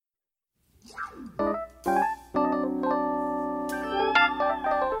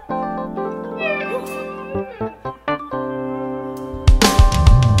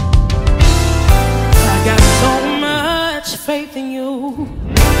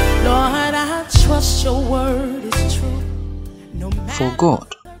'cause your word is true. For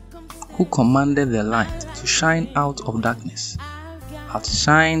God, who commanded the light to shine out of darkness, hath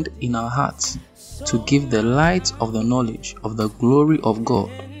shined in our hearts to give the light of the knowledge of the glory of God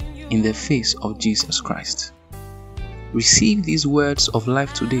in the face of Jesus Christ. Receive these words of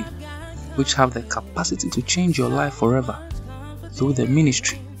life today, which have the capacity to change your life forever, through the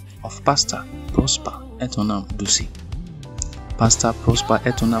ministry of Pastor Prosper Etonam Dusi. Pastor Prosper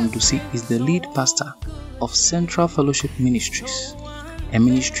Etonam Dusi is the lead pastor of Central Fellowship Ministries, a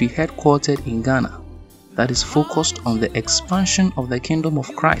ministry headquartered in Ghana that is focused on the expansion of the kingdom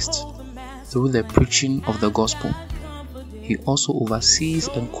of Christ through the preaching of the gospel. He also oversees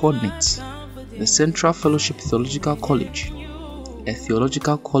and coordinates the Central Fellowship Theological College, a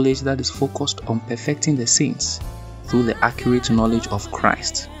theological college that is focused on perfecting the saints through the accurate knowledge of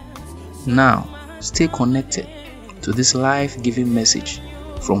Christ. Now, stay connected to this life-giving message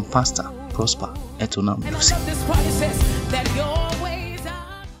from Pastor Prosper Etonam Dusi.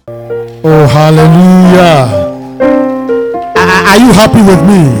 Oh, hallelujah. Are you happy with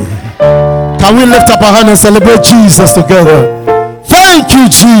me? Can we lift up our hand and celebrate Jesus together? Thank you,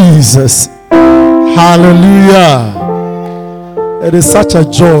 Jesus. Hallelujah. It is such a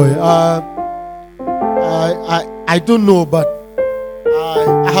joy. I don't know, but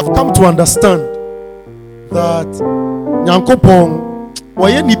I have come to understand that Nyankopon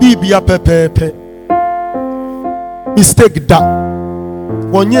waye ni bibia pepepe mistake da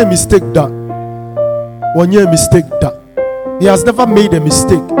wonye mistake da he has never made a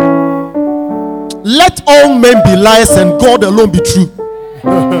mistake. Let all men be liars and God alone be true.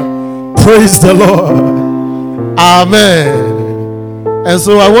 Praise the Lord. Amen. And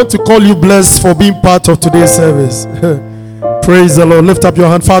so I want to call you blessed for being part of today's service. Praise the Lord. Lift up your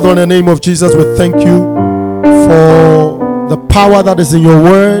hand. Father, in the name of Jesus, we thank you for the power that is in your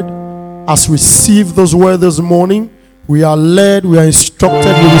word. As we receive those words this morning, we are led, we are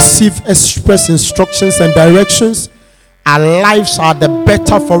instructed, we receive express instructions and directions. Our lives are the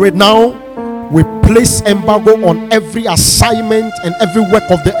better for it now. We place embargo on every assignment and every work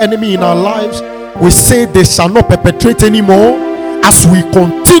of the enemy in our lives. We say they shall not perpetrate anymore. As we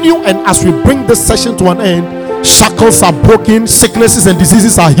continue and as we bring this session to an end, shackles are broken, sicknesses and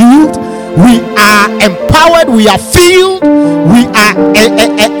diseases are healed. We are empowered, we are filled, we are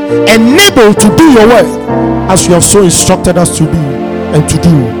enabled to do your work as you have so instructed us to be and to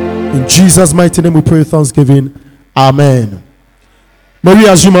do. In Jesus' mighty name we pray thanksgiving. Amen. May we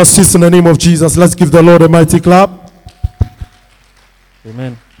assume our seats in the name of Jesus. Let's give the Lord a mighty clap.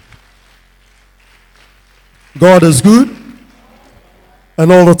 Amen. God is good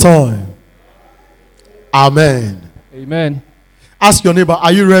and all the time. Amen. Amen. Ask your neighbor,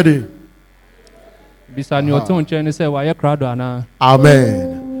 are you ready?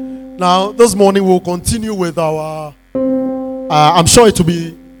 Amen. Now, this morning we'll continue with our, I'm sure it will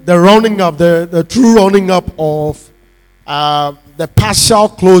be the rounding up, the true rounding up of the partial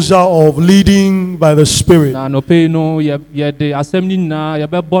closure of leading by the Spirit.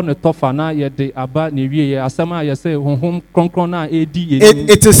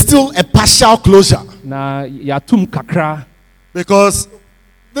 It is still a partial closure. Because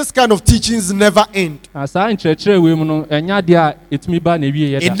this kind of teachings never end. It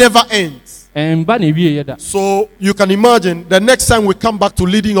never ends. So you can imagine the next time we come back to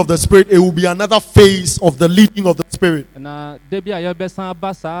leading of the Spirit, it will be another phase of the leading of the Spirit.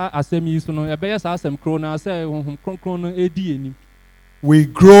 We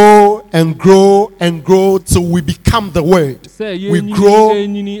grow and grow and grow till we become the Word. We grow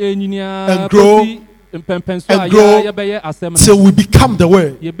and grow and grow till we become the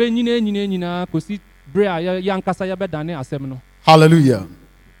Word. Hallelujah.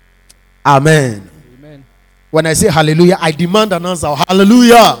 Amen. Amen. When I say hallelujah, I demand an answer.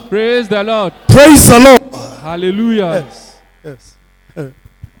 Hallelujah. Praise the Lord. Praise the Lord. Hallelujah. Yes.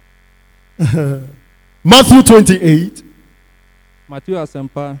 Matthew 28. Matthew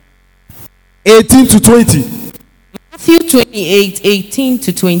Asempa. 18 to 20. Matthew 28, 18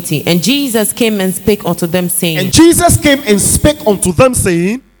 to 20. And Jesus came and spake unto them, saying,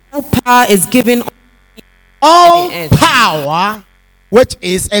 All power is given all power, which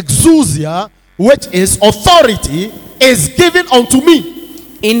is exousia, which is authority, is given unto me.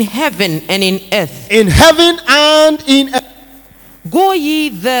 In heaven and in earth. In heaven and in earth. Go ye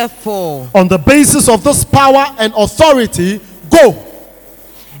therefore. On the basis of this power and authority, go.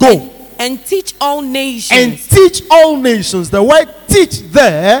 And teach all nations. And teach all nations. The word teach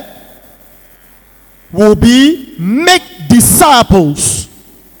there will be make disciples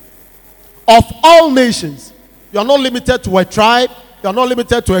of all nations. You are not limited to a tribe. You are not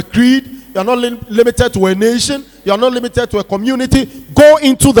limited to a creed. You are not limited to a nation. You are not limited to a community. Go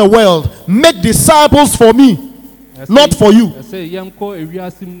into the world. Make disciples for me, not for you.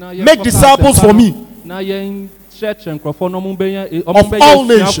 Make disciples for me. Of all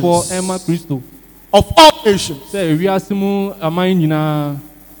nations. Of all nations.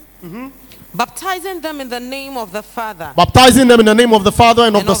 Baptizing them in the name of the Father. Baptizing them in the name of the Father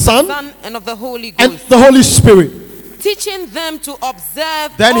and of the Son and of the Holy and Ghost. the Holy Spirit. Teaching them to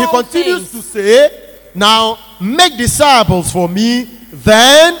observe Then he all continues things. to say, now make disciples for me,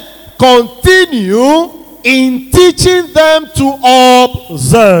 then continue in teaching them to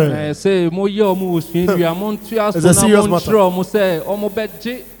observe. It's a serious matter.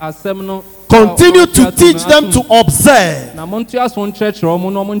 Continue to teach them to observe.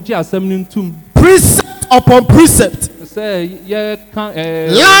 Precept upon precept.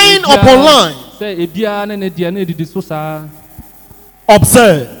 Line upon line.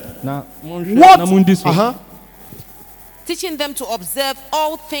 Observe. What? Teaching them to observe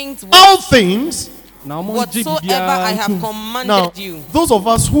all things. All things. Whatsoever I have commanded Now, you. those of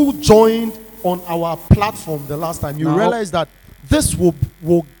us who joined on our platform the last time, you realize that this will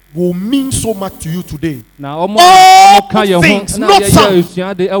mean so much to you today. All things, not some.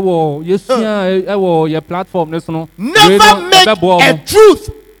 Never make a truth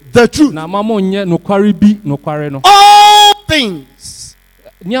the truth. All things.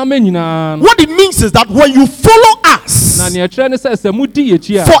 What it means is that when you follow us for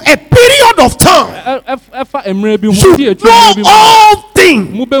a period of time, you know all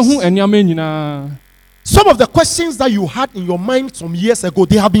things. Some of the questions that you had in your mind some years ago,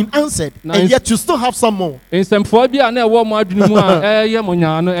 they have been answered, and yet you still have some more. But over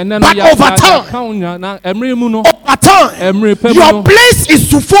time, your place is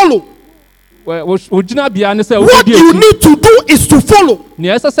to follow. What you need to do is to follow.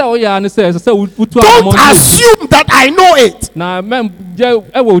 Don't assume that I know it. In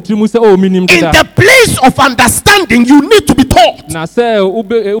the place of understanding, you need to be taught.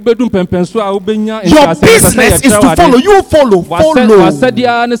 Your business is to follow. You follow.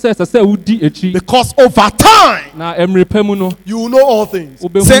 Because over time, you will know all things.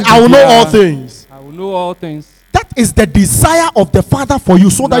 Say, I will know all things. I will know all things. That is the desire of the Father for you,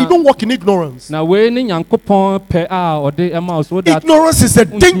 so that you don't walk in ignorance. Ignorance is a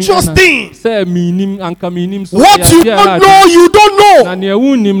dangerous thing. What you don't know, you don't know.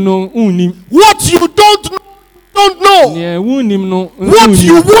 What you don't know. What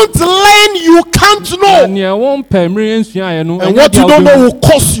you won't learn, you can't know. And what you don't know will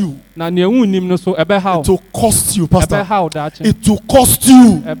cost you. It will cost you, Pastor. It will cost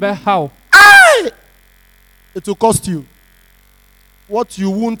you. It will cost you. What you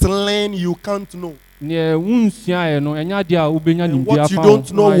won't learn, you can't know. And what you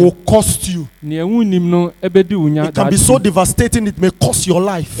don't know will cost you. It can be so devastating, it may cost your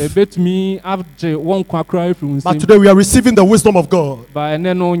life. But today we are receiving the wisdom of God, so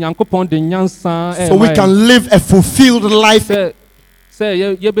we can live a fulfilled life.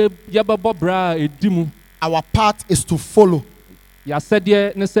 Our part is to follow.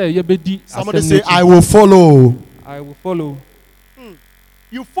 Somebody say, I will follow. I will follow.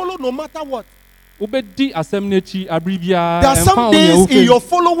 You follow no matter what. There are some days in your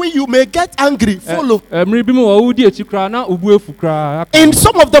following you may get angry. Follow. In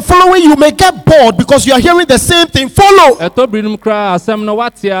some of the following you may get bored because you are hearing the same thing. Follow.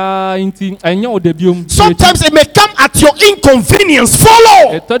 Sometimes it may come at your inconvenience.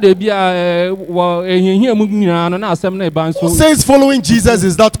 Follow. Who says following Jesus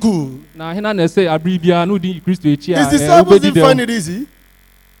is that cool? His disciples didn't find it easy.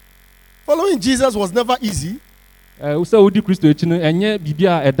 Following Jesus was never easy. You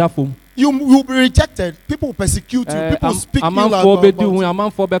will be rejected. People will persecute you. People will speak ill about you.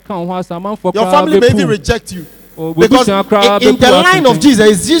 Your family may even reject you. Because in the line of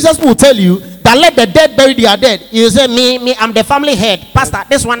Jesus, Jesus will tell you that let the dead bury their dead. You say, me, I'm the family head. Pastor,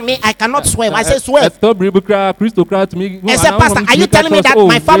 this one, me, I cannot swear. I say, swear. I say, Pastor, are you telling me that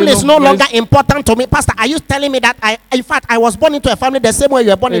my family is no longer important to me? Pastor, are you telling me that in fact, I was born into a family the same way you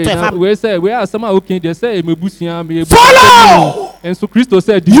were born into a family? Follow!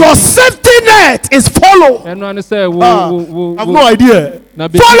 Your safety net is follow. I have no idea.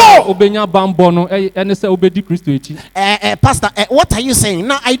 Follow! Pastor, what are you saying?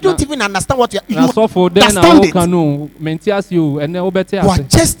 Now, I don't even understand what you understand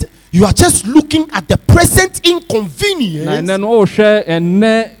it. You are just looking at the present inconvenience and you are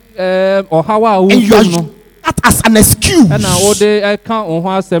using that as an excuse.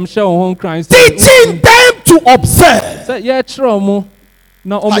 Teaching them to observe.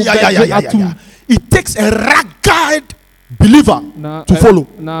 na Ah, ɔmo bɛgye atum It takes a rugged believer na to follow.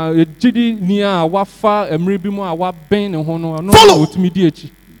 na egyidi ni a wafa mmiri bi mu a wabɛn ne ho no ɔno Follow. na otumi di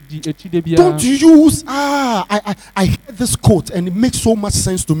akyi de biara. Don't use I heard this quote and it makes so much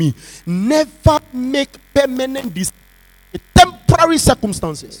sense to me. Never make permanent decisions with temporary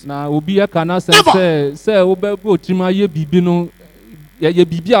circumstances. na obi aka na sɛ Never. sɛ wobɛbɔ otimi ayɛ biribi no yɛ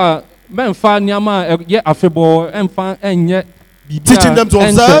biribi a mɛmfa nneɛma a ɛyɛ afebɔɔ ɛmfa ɛnyɛ biribi a Teaching them to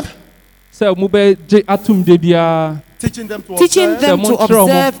observe. sɛ mobɛgye atom de biara. Teaching them to Teaching observe. them to Sɛ montrɛ ɔmo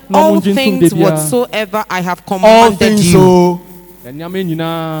observe na all ɔmo gye ntom things de biara. whatsoever I have All commanded things you. so. Nneɛma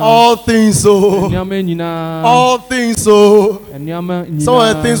nyinaa. All things so. Nneɛma nyinaa. All things so. Nneɛma nyinaa. Some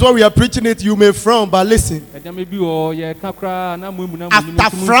of the things when we are preaching it, you may frown, but listen. Nneɛma bi wɔ yɛka koraa na mo emu na mo nim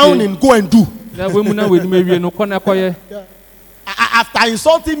After nso mo frowning, go and do. ntie. Na wo emu na wo nim awie no kɔ na kɔyɛ. After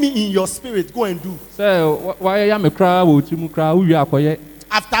insulting me in your spirit, go and do. Sɛ wayɛ me koraa wɔ otiri mu koraa wowie akɔyɛ.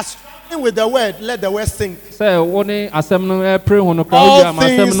 After struggling with the word, let the word sink. Sɛ wo ne asɛm no ɛpere ho no koraa All wowie ama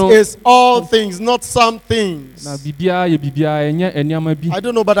asɛm things no. is all things, not some things. Na biribiara yɛ biribiara ɛnyɛ nneɛma bi. I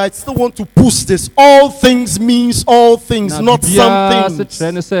don't know, but I still want to push this. All things means all things, Na not some biribiara se things.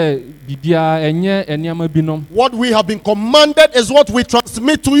 kyerɛ ne sɛ biribiara ɛnyɛ nneɛma binom. What we have been commanded is what we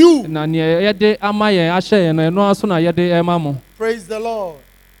transmit to you. Na nea yɛde ama yɛn ahyɛ yɛn no ɛno aso na yɛde ɛma mo. Praise the Lord.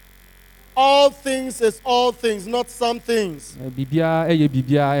 All things is all things, not some things. Biribiara ɛyɛ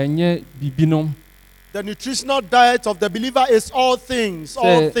biribiara ɛnyɛ bibinom. The nutritional diet of the believer is all things, all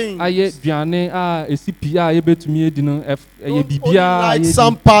Sɛ things. ayɛ aduane a esi pii a yɛbɛtumi adi no ɛyɛ Don't only biribiara like a yɛdi.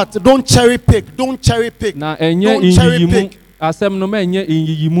 some part. Don't cherry pick. Don't cherry pick. Na ɛnyɛ Don't cherry nyiyimu pick. asɛm no ma ɛnyɛ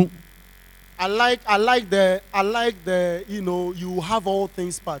nyiyimu. I like the you have all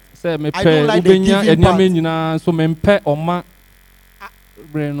things part. Sɛ I don't mepɛ like the wobɛnya giving part. nneɛma nyinaa nso mempɛ ɔma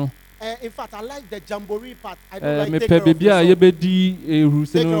berɛ no. In fact, I like the jamboree part. I don't like take Mepɛ care of baabi a yourself. yɛbɛdi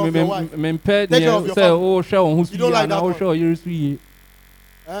ehurusɛ Take care no of your wife. mempɛ Take care neɛ of your sɛ family. wohwɛ wo ho so You don't yie like anaa that wohwɛ wo yere so yie.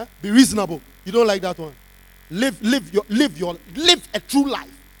 Be reasonable. You don't like that one. Live a true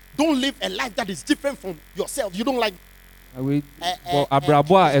life. Don't live a life that is different from yourself. You don't like. Bɔ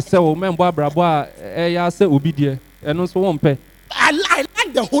abrabɔ a ɛsɛ wo mɛmbɔ abrabɔ a ɛyɛ asɛ obi deɛ ɛno nso wɔmpɛ. I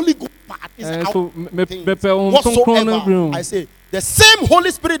like the Holy Ghost part. It's So our things. mepɛ wo kronkron no Whatsoever bi. I say, the same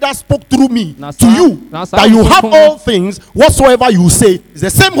Holy Spirit that spoke through me Na to saa- you, na saa that you have kronkron- all things, whatsoever you say, is the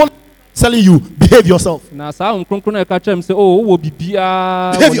same Holy Spirit telling you, behave yourself. Na saa nkronkron na ɛka kyerɛ me sɛ wowɔ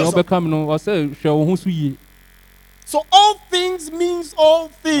biribiara Behave wɔ nea yourself. wobɛka me no ɔsɛ hwɛ wo ho so yie. So all things means all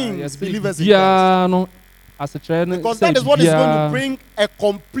things, Yɛsɛ believers in Christ. biribiara no asekyerɛ no Because sɛ that is what is going to biribiara bring a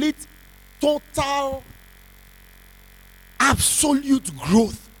complete, total, absolute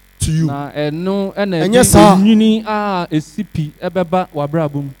growth to you. na ɛno ɛna Ɛnyɛ ɛde saa. enwini a esi pi ɛbɛba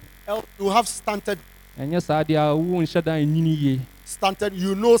w'abrabɔ mu. Else you have stunted, Ɛnyɛ saa deɛ a wo nhyɛ da enwini yie.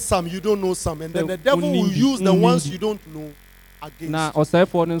 you know some, you don't know some, and then the Sɛ devil will wonnim bi, use the wonnim ones bi. you don't know against Na you.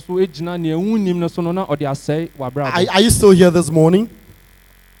 ɔsɛefoɔ no nso egyina nea wunim no so no na ɔde asɛe w'abrabɔ. Are you still here this morning?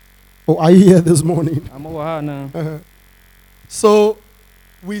 Oh, are you here this morning? Ama wɔ ha na So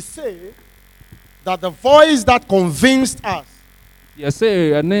we say that the voice that convinced us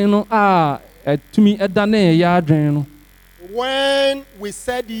yɛsɛ ɛne no a ɛtumi ɛdane yɛ adwene no. when we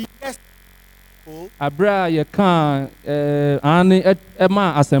said yes, Abere a yɛka ane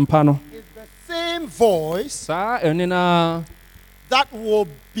ɛma asɛmpa no. is the same voice Saa ɛne na that will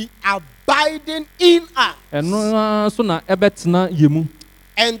be abiding in us. ɛno ara so na ɛbɛtena yɛ mu.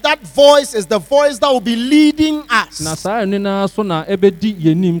 And that voice is the voice that will be leading Na us. saa ɛne na so na ɛbɛdi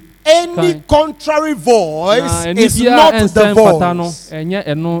yɛnim. Any Kai. contrary voice Na ɛne is biara not the ɛnsɛn fata no voice. ɛnyɛ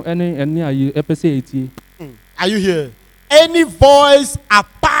ɛno ɛne a ɛpɛ sɛ yɛtie. Are you here? Any voice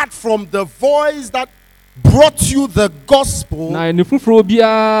apart from the voice that brought you the gospel Na ɛne foforɔ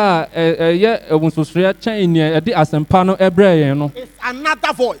biara ɛyɛ ɛwonsosrɛ kyɛn nea ɛde asɛmpa no ɛbrɛ yɛn no is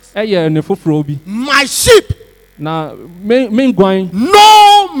another voice. ɛyɛ ɛne foforɔ bi. My sheep Na me nguan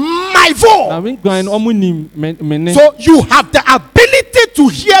know my na voice. me nguan no ɔmo nim me ne. So you have the ability to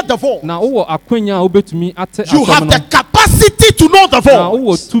hear the voice. Na wowɔ akwanya a wobɛtumi ate You have asɛm the no. capacity to know the Na voice.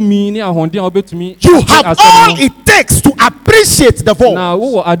 wowɔ tumi ne ahoɔden a wobɛtumi You ate have asɛm all no. it takes to appreciate the voice. Na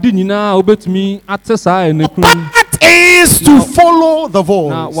wowɔ ade nyinaa a wobɛtumi ate saa ɛne kunu. That is to Now- follow the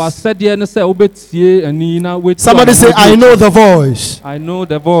Na voice. wasɛdeɛ ne sɛ wobɛtie ani na woetie Somebody say, I know the voice. I know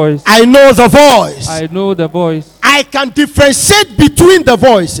the voice. I know the voice. I know the voice. I can differentiate between the I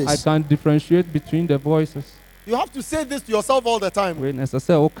voices. can differentiate between the voices. You have to say this to yourself all the time. Wei na ɛsɛ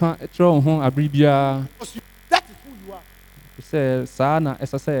sɛ woka kyerɛ wo ho abere biara Because that is who you are. sɛ saa na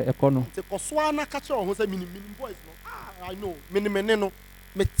ɛsɛ sɛ ɛkɔ no. Say, "Koswa na catch your say minim voice no. I know. Minim no.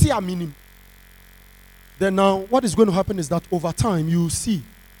 Me tia minim." Then now, what is going to happen is that over time, you will see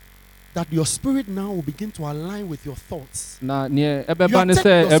that your spirit now will begin to align with your thoughts. Na ne ebeba ne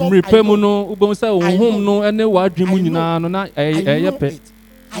se emripe mu no ubon se ohum no ene wadwemu nyina no na eyepe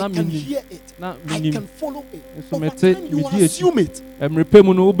I can hear it. na I minim can follow it. so Over mete time, you will midi assume it. emripe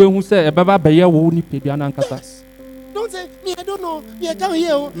mu no ubehu se ebeba beye wo nipa bia na nkasa Yes. Don't say, me, I don't know. Me, I can't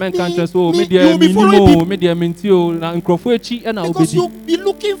hear. Oh. men Me, kan twa so me, me you dia will be following minimo people me dia mentio na nkrofo echi e na because obedi you'll be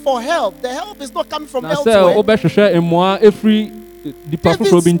looking for help. The help is not coming from na se elsewhere. obehwehwe emoa efri dipa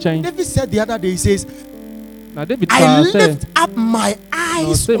foforo bi nchen David said the other day, he says, na David I ka say lift up my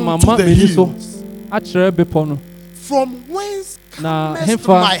eyes say unto mama the meni so hills. akere bepo no From whence na cometh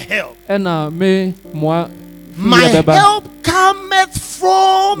hefa my help? e na me moa My help cometh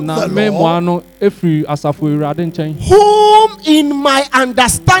from na the me moa Lord, no efri asafo Awurade nchen whom in my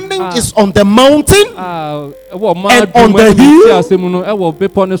understanding is on the mountain, ewo ma And on the hill, asemu no ewo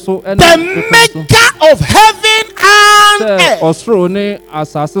bepo ne so e na the bepo ne so maker of heaven and sɛ earth. ɔsoro ne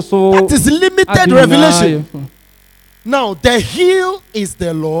asase so That is limited ade nyinaa revelation. yɛ- Now, the hill is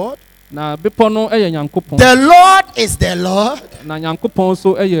the Lord. na bepɔ no yɛ Nyankopɔn The Lord is the Lord. na Nyankopɔn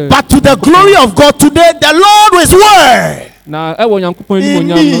so yɛ But to the glory of God today, the Lord is word na ɛwɔ Nyankopɔn in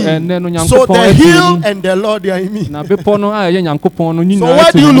animuonyam no ɛnnɛ no me. So the Nyankopɔn hill atu and the Lord are in me. na bepɔ no a ɛyɛ Nyankopɔn no So nyinaa where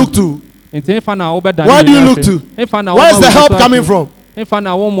atu do you mu. look to? nti ɛfa na wobɛda Where do you look to? ɛfa na Where is woma the wo help so coming atu. from? ɛfa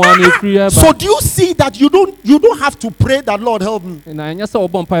na wo mmoa no ɛfiri ɛba So do you see that you don't have to pray that Lord help me? na ɛnyɛ sɛ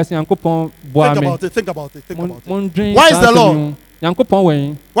wɔbɔ mpaeɛ sɛ Nyankopɔn boa Think me about it. Think about it. Think about it. mondwen Where is saa the asɛm Lord? yi ho. Nyankopɔn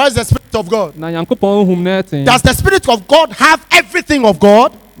wɛn Where is the Spirit of God? na Nyankopɔn hum na ɛten Does the Spirit of God have everything of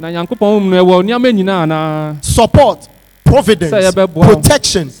God? na Nyankopɔn hum no ɛwɔ nneɛma nyinaa anaa Support, providence, Sɛ yɛbɛboa wo.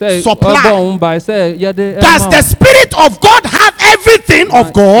 protection, sɛ ɔbɔ supply. wo mbae sɛ yɛde Does the Spirit of God have everything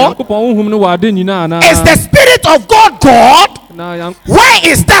of God? Nyankopɔn hum no wɔ ade nyinaa anaa Is the Spirit of God God? na Where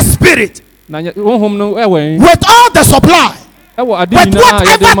is that Spirit? honhom no ɛwɔ With all the supply, ɛwɔ ade with nyinaa a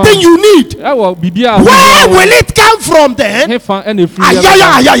yɛde whatever ma thing you need, ɛwɔ biribiara where will it come from then? hefa ɛna efiri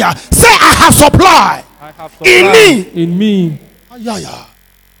Ayaya, ayaya. Say, I have supply in me. in me Ayaya.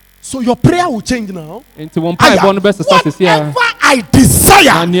 So your prayer will change now. nti wɔn Aya, mpaebɔ no bɛsesa sisi a whatever I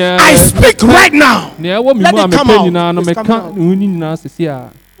desire, Na I speak right now. nea ɛwɔ mi Let mu a it come mepɛ out. nyinaa no It's coming meka out. ne ho nyinaa sisi a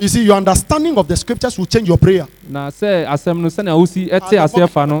You see, your understanding of the scriptures will change your prayer. na sɛ asɛm no sɛnea wosi ɛte the aseɛ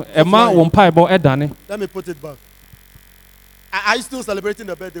fa no box- ɛma wɔn mpaebɔ ɛdane Let me put it back. Are you still celebrating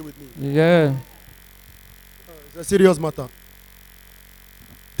the birthday with me? yeah It's a serious matter.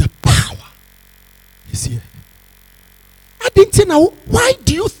 The power is here. I didn't say now. Why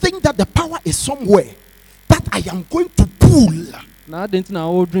do you think that the power is somewhere that I am going to pull? na adi nti na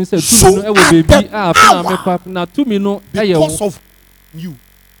wɔdwin sɛ So tumi no ɛwɔ are beebi the a afei na power mekɔ na tumi no ɛyɛ Because wo of you.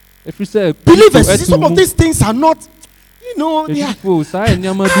 efiri sɛ Believers, Kristo see, some ɛtu of mu these things are not, they are. edifo saa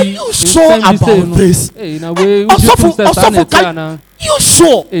nneɛma Are bi you sure nsɛm bi sɛ about no this? na wei wogye Also, tum sɛ saa na ɛte can ana you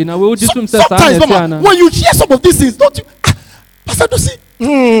sure? na wei wogye tum sɛ saa na Sometimes, ɛte Mama, ana when you hear some of these things, don't you? Pastor Dosi,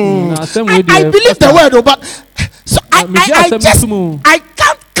 na asɛm wei I deɛ believe the word, though, but so megye I asɛm no just to mu I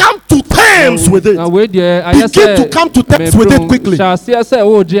can't come to terms with it na wei deɛ ayɛ Begin sɛ to come to terms with it quickly. hyɛ aseɛ sɛ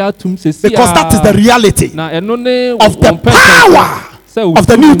wogye atum sɛsi because that is the reality na ɛno ne of the wɔn pɛmpɛ power sɛ of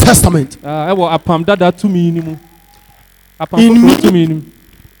the New Testament. ɛwɔ apam dada tumi ni mu apam In me. foforɔ tumi ni mu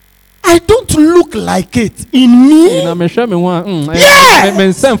I don't look like it in me, na mehwɛ me ho a Yes! me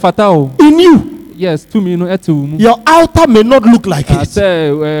nsɛm fata o in you. yes tumi no ɛte wo mu Your outer may not look like it,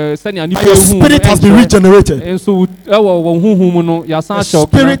 sɛ sɛnea nipa but your ehu spirit has been regenerated. nso ɛwɔ wɔn huhu mu no yasan The ahyɛ ɔkena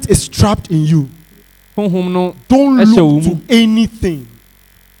spirit is trapped in you. huhum no Don't Ɛhyɛ wo look mu. to anything.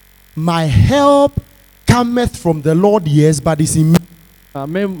 My help cometh from the Lord, yes, but it's in me.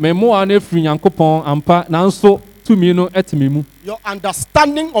 me mmoa no efiri Nyankopɔn ampa nanso tumi no ɛte me mu Your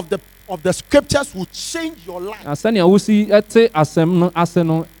understanding of the scriptures will change your life. na sɛnea wosi ɛte asɛm no ase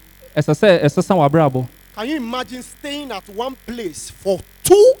no ɛsɛ sɛ ɛsesa w'abrabɔ Can you imagine staying at one place for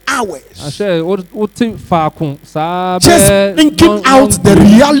 2 hours? ahyɛ wote faako saa Just thinking out the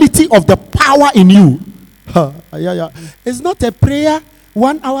reality of the power in you. Yeah. It's not a prayer,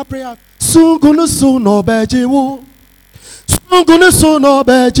 1 hour prayer. Sungunu suno bejiwo. Sungunu suno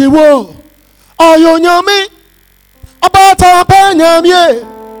bejiwo. Oyo nyami. Abata penyamye.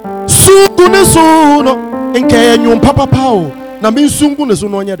 Sungunu suno. Nke nyum papa pao. Na min sungunu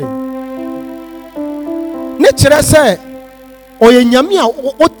suno nyade. Ne kyerɛ sɛ ɔyɛ nyame a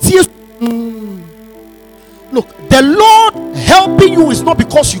ɔtie Look, the Lord helping you is not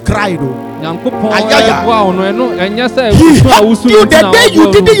because you cried. Oh. He helped you the day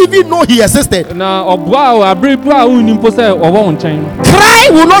you didn't even know He existed. Cry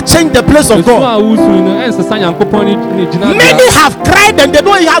will not change the place of God. Many have cried and they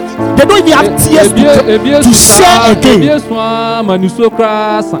don't even have tears to share again.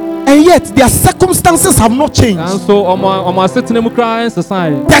 And yet their circumstances have not changed. The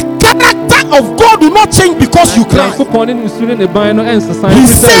character of God will not change because you cry. He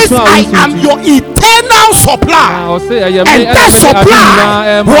says, I am your eternal supply. And that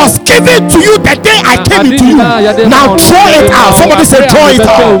supply was given to you the day I came into you. Now draw it out. Somebody say, draw it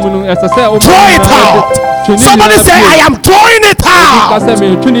out. Draw it out. Somebody say, I am drawing it out.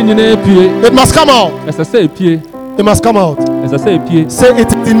 It must come out. It must come out. Say it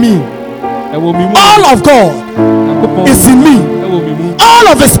is in me. All of God is in me. All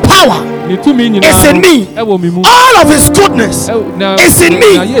of His power is in me. All of His goodness is in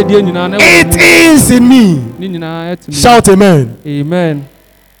me. It is in me. Shout amen. Amen.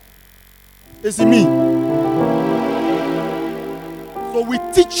 It's in me. So we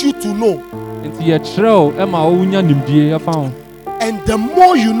teach you to know. And the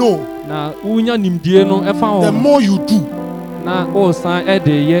more you know, the more you do. The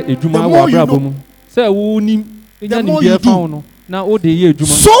more you do.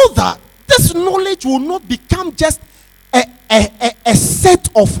 So that this knowledge will not become just a set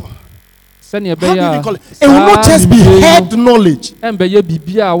of, how do you call it? It will not just be head knowledge.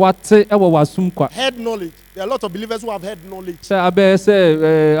 Head knowledge. There are a lot of believers who have head knowledge. It's just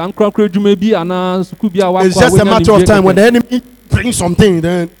a matter of time when the enemy brings something,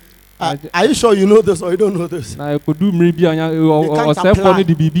 then are you sure you know this or you don't know this?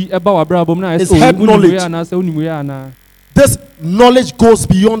 It's head knowledge. This knowledge goes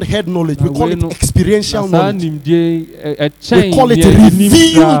beyond head knowledge. We call it experiential knowledge. We call it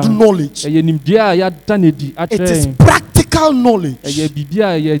revealed knowledge. It is practical knowledge.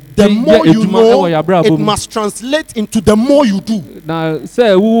 The more you know, it must translate into the more you do.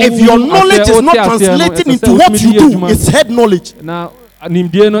 If your knowledge is not translating into what you do, it's head knowledge. I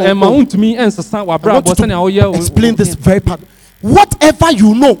want to explain this very part. Whatever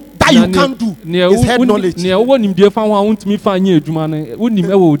you know that you can't do is head knowledge.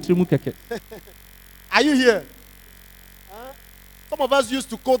 Are you here? Some of us used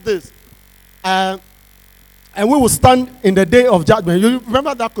to quote this. And we will stand in the day of judgment. You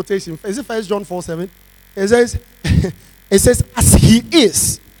remember that quotation? Is it 1 John 4:7? It says, as He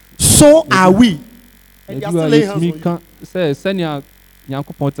is, so are we. And you are still laying hands on you. Do you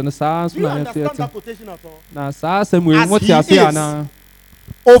understand that quotation at all? As He is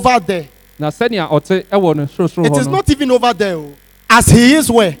over there. It is not even over there. As He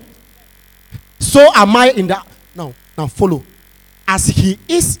is where? So am I in that. Now follow. As He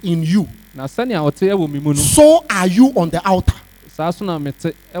is in you, so are you on the altar.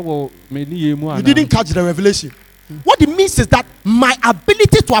 You didn't catch the revelation. What it means is that my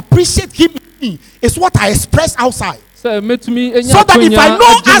ability to appreciate Him in me is what I express outside. So that if I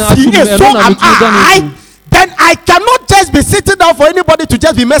know as He is, so am I, then I cannot just be sitting down for anybody to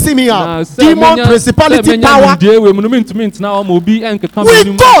just be messing me up. Demon, principality, power. With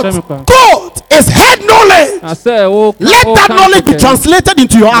God is head knowledge. Let that knowledge be translated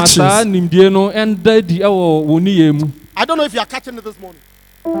into your actions. I don't know if you are catching it this morning.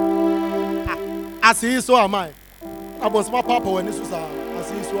 As He is, so am I. I was my papa when this was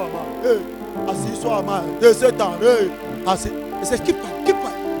as He is, so am I. Hey. As He is, so am I. They said down. Hey. As He said, keep quiet, keep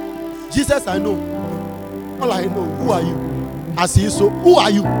quiet. Jesus, I know. All I know. Who are you? As He is, so who are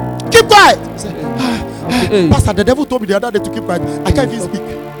you? Keep quiet. Said, Pastor, the devil told me the other day to keep quiet. I can't even speak.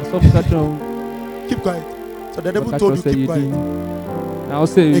 Keep quiet. So the devil told you keep quiet.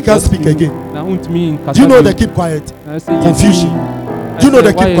 He can't speak again. Do you know the keep quiet? Confusion. Do you know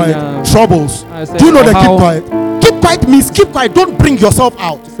the keep quiet? Troubles. Do you know the keep quiet? Keep quiet means keep quiet. Don't bring yourself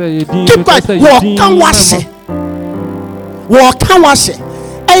out. Keep quiet. Walk and wash it.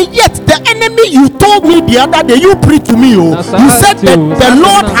 And yet the enemy, you told me the other day, you preached to me, you said that the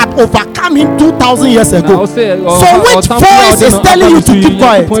Lord had overcome him 2,000 years ago. So which voice is telling you to keep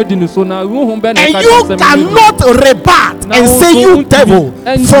quiet? And you cannot rebut and say, you devil,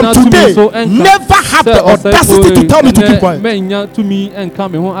 from today, never have the audacity to tell me to keep quiet.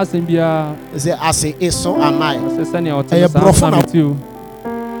 He said, as He is, so am I.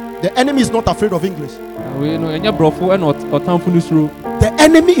 The enemy is not afraid of English. The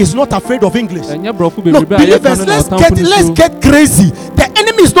enemy is not afraid of English. Look, believers, let's get crazy. The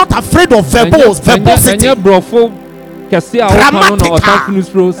enemy is not afraid of verbosity. kɛse a wɔka no na ɔtamfo no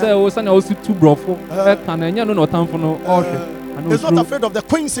suro sɛ wo sɛ na wosi tu brɔfo ɛka na ɛnyɛ no na ɔtamfo no ɔhwɛ. He's not afraid of the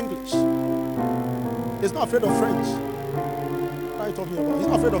Queen's English. He's not afraid of French. What are you talking about? He's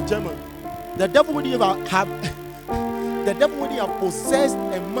not afraid of German. The devil would ever have the devil would have possessed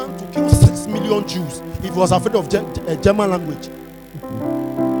a man to kill 6 million Jews if he was afraid of German language.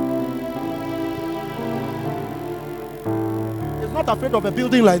 He's not afraid of a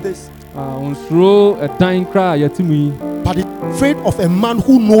building like this. Onsuro ɛdan kra yɛtimu yi. But he's afraid of a man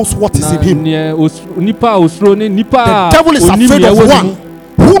who knows what is in him. Nipa osuro ne nipa. The devil is afraid of one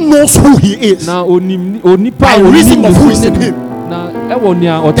who knows who he is by reason of who is in him.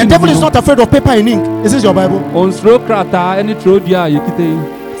 The devil is not afraid of paper and ink. Is this your Bible?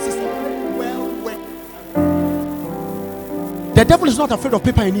 The devil is not afraid of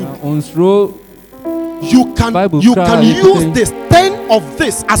paper and ink. You can use this 10 of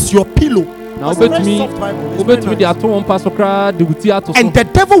this as your pillow. And the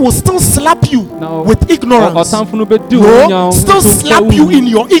devil will still slap you with ignorance. No, still slap you in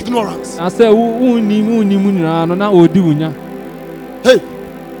your ignorance. Hey,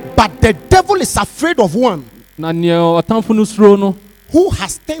 but the devil is afraid of one who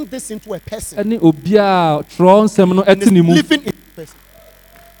has turned this into a person and is living in a person.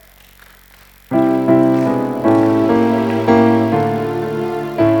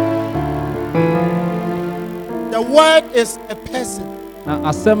 The word is a person. And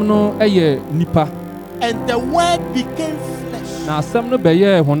the word became flesh.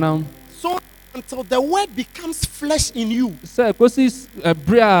 So until the word becomes flesh in you, the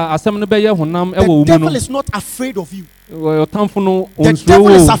devil is not afraid of you. The devil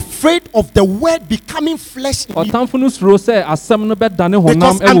is afraid of the word becoming flesh in you. Because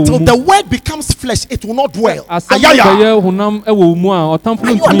until the word becomes flesh, it will not dwell. Are you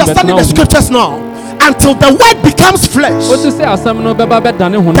understanding the scriptures now? Until the word becomes flesh, the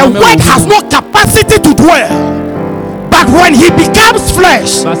word has no capacity to dwell. But when he becomes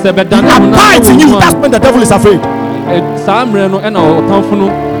flesh, he abides in you. That's when the devil is afraid.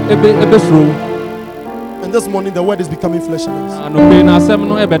 And this morning the word is becoming flesh in us.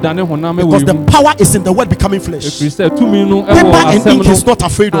 Because the power is in the word becoming flesh. Paper and ink is not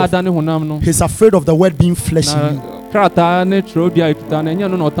afraid of. He's afraid of the word being flesh in you. Say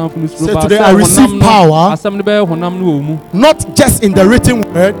today, I receive power not just in the written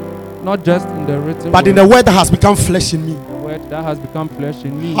word, but in the word that has become flesh in me.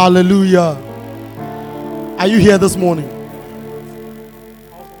 Hallelujah. Are you here this morning?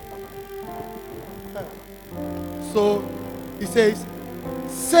 So he says,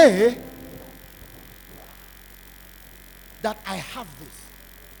 say that I have this.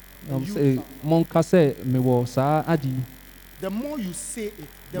 The more you say it,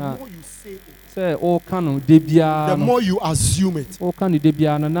 the more you say it, the more you assume it.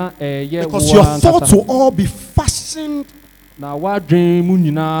 Because your thoughts will all be fashioned according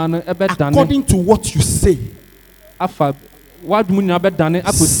to what you say.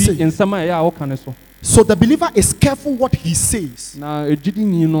 So the believer is careful what he says.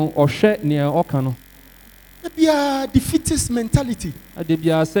 Maybe a defeatist mentality. Hey,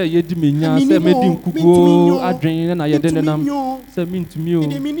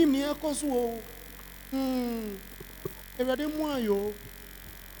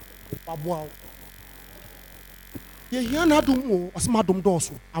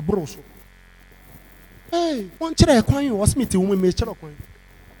 one chair coin was me to women make chair coin.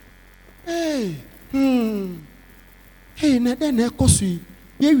 Hey, hey, Neden Ekosui,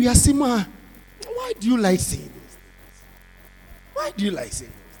 here we are Sima. Why do you like saying this? Why do you like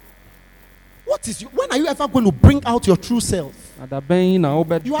saying this? What is you? When are you ever going to bring out your true self? You are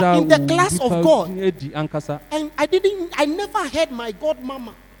in the class of God. And I never heard my God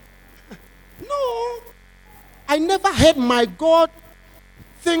mama. No. I never heard my God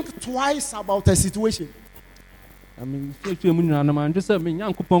think twice about a situation. I never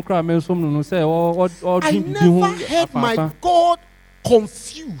heard my God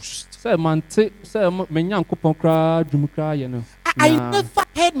confused. I never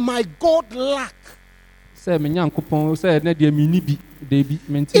heard my God lack. Even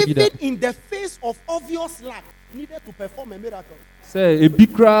in the face of obvious lack, needed to perform a miracle. What it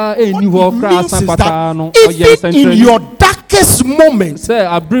means is that even in your darkest moments,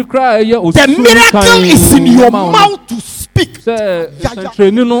 the miracle is in your mouth to speak.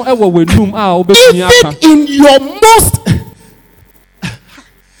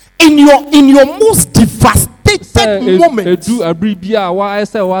 Even in your most devastated moments, the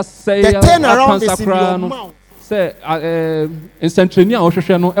turnaround is in your mouth.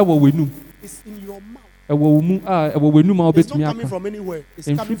 It's in your mouth. ɛwɔ wo mu a ɛwɔ w'anum a It's not wobɛtumi coming aka from anywhere. It's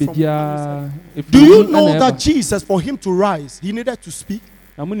ɛmfiri coming from the baabiara Do you know ɛna that ɛba. Jesus, for him to rise, he needed to speak?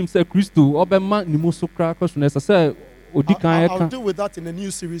 na monim sɛ kristo ɔbɛma ne mu so koraa kɔ so no ɛsɛ sɛ ɔdi kan I'll ɛka deal with that in a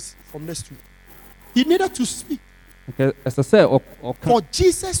new series from next week. He needed to speak. ɛsɛ sɛ ɔka For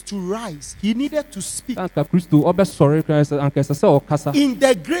Jesus to rise, he needed to speak. anka kristo ɔbɛsɔre koraa anka ɛsɛ sɛ ɔkasa In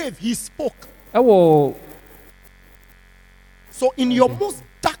the grave, he spoke. ɛwɔ So in your most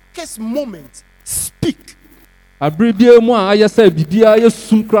darkest moment, speak. abere biara mu a ayɛ sɛ biribiara yɛ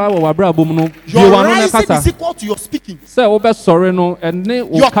sum koraa wɔ w'abrabɔ mu no bie Your w'ano na rising is ɛkasa equal to your speaking. sɛ wobɛsɔre no ɛne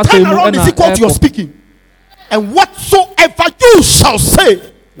wo Your kasa mu turnaround is equal ɛna to your ɛkɔ speaking. And whatsoever you shall say,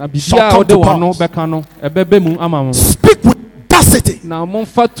 na shall biribiara a come wode to w'ano pass. bɛka no ɛbɛbɛ mu ama mo Speak with audacity. na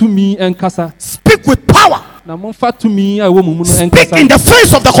momfa tumi ɛnkasa Speak with power. na momfa tumi a ɛwɔ mu mu no Speak in ɛnkasa the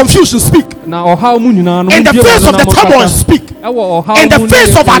face of the confusion. Speak. na ɔhaw mu nyinaa no In the mombie face w'ano of na the turmoil, monkasa speak. ɛwɔ ɔhaw In the mu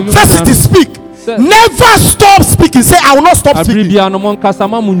face ne of ɛyɛ adversity, nyinaa speak. Sir. Never stop speaking. Say, I will not stop no speaking. abere biara no monkasa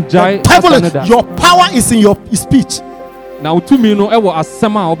ma mo ngyae Bible kasa no is- da your power is in your speech. na wo tumi no ɛwɔ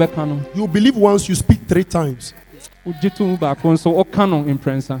asɛm a wobɛka no You believe once, you speak 3 times. wogye to mu baako nso woka no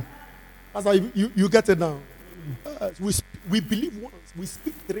mprɛnsa That's how you get it now. We believe once, we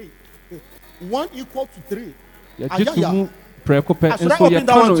speak 3. 1 equal to 3. yɛgye to mu prɛko pɛ Should I nso open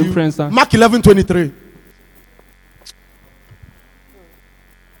that yɛka one no to you? mprɛnsa Mark 11:23.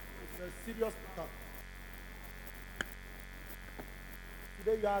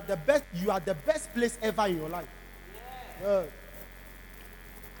 Today you are the best. You are the best place ever in your life. Yeah.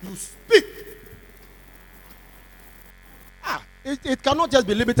 You speak. It cannot just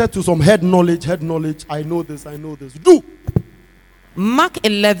be limited to some head knowledge. Head knowledge. I know this. I know this. Do. Mark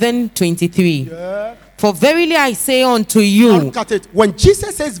 11:23. Yeah. For verily I say unto Now you, look at it. When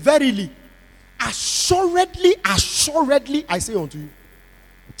Jesus says verily, assuredly, assuredly, I say unto you.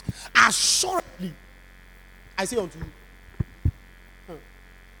 Assuredly, I say unto you.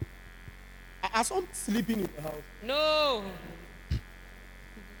 Are some sleeping in the house? no.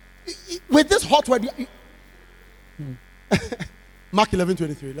 With this hot weather. Mark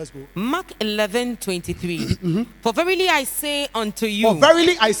 11:23. Let's go. Mark 11:23. For verily I say unto you, For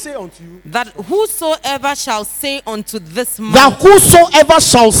verily I say unto you, that whosoever shall say unto this that mountain, whosoever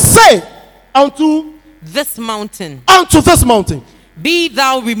shall say unto this mountain, this mountain. be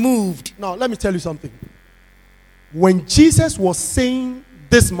thou removed. Now let me tell you something. When Jesus was saying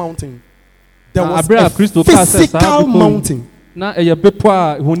this mountain, there Na was abere a a Kristo kaa sɛ saa physical bepɔ yi- mountain. na ɛyɛ bepɔ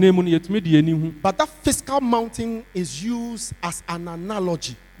a honam mu no yɛtumi de yɛni hu But that physical mountain is used as an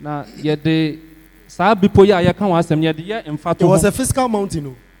analogy. na yɛde saa bepɔ yi a yɛka wɔn asɛm no, yɛde yɛ It mfato was ho a physical mountain.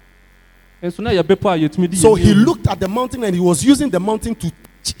 Oh. nso na yɛ bepɔ a yɛtumi de So yɛni he hu. looked at the mountain and he was using the mountain to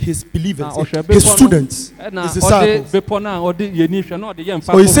teach his believers, Na ɔhwɛ his bepɔ no, students, ɛna his ɔde disciples. bepɔ no a ɔde yɛni hwɛ na ɔde yɛ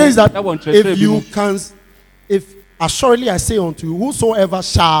So he mfato says that ɛwɔ if nkyerɛkyerɛ bi you mu can, if assuredly I say unto you, whosoever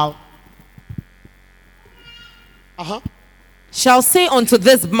shall, Shall say unto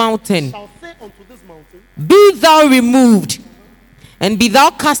this mountain, shall say unto this mountain, be thou removed, and be thou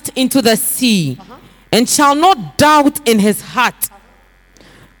cast into the sea, and shall not doubt in his heart,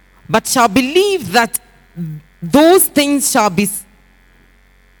 but shall believe that those things shall be,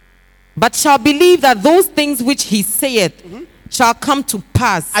 but shall believe that those things which he saith shall come to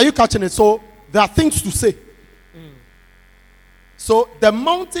pass. are you catching it? So there are things to say. So the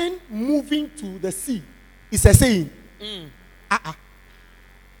mountain moving to the sea is a saying.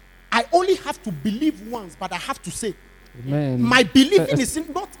 I only have to believe once, but I have to say. Amen. My believing is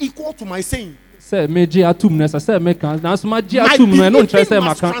not equal to my saying. sɛ megye atom no ɛsɛ sɛ meka nanso magye My atom no ɛno believing nkyerɛ sɛ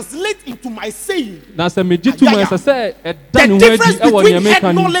must maka translate into my saying. na sɛ megye tom Yeah, ɛsɛ sɛ ɛda The ne ho difference adi ɛwɔ between nea head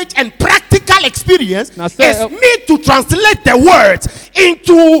meka no knowledge and practical experience Na sɛ- is me to translate the words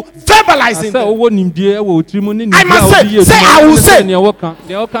into na verbalizing sɛ them. wowɔ nimdeɛ ɛwɔ wo tirim ne I nimdeɛ must a say, wode yɛ say, adwuma I will ɛne sɛ say. nea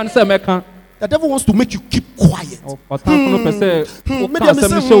woka no sɛ mɛka The devil wants to make you keep quiet. ɔtamfo no pɛ sɛ woka Media me asɛm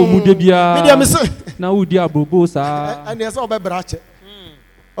say, no hyɛ wo mu de media me biara say. na wodi aborɔboo saa And there's all brache.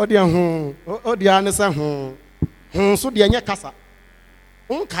 Odia odia ne say so de anya kasa.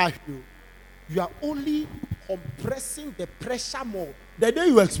 Unka you are only compressing the pressure more. The day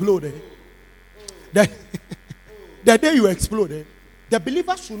you explode, the day you explode, the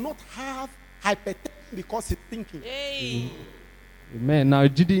believer should not have hypertension because he's thinking. amen na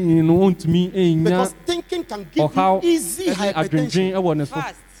gyidi no ɔntumi ɛnya Because thinking can give ɔhaw you easy ɛne hypertension. adwendwen ɛwɔ ne so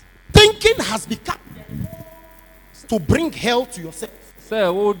Fast. Thinking has become to bring hell to yourself. sɛ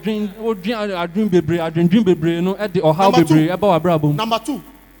wodwen adwendwen bebree no ɛde ɔhaw Number two. bebree ɛba w'abrabɔ mu Number 2,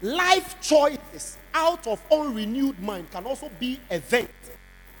 life choices out of unrenewed mind can also be event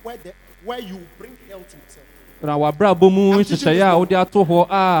where you bring hell to yourself. na w'abrabɔ mu I'm teaching nhyehyɛeɛ a this wode ato hɔ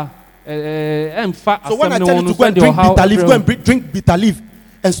a So when I tell you to go and drink bitter leaf, go and drink bitter leaf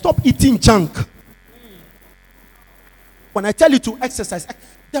and stop eating junk. When I tell you to exercise,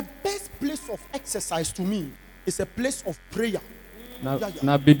 the best place of exercise to me is a place of prayer.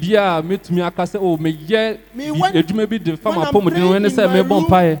 Na baby meet me akase oh me ye edwuma bi de fama when pom de no say me bon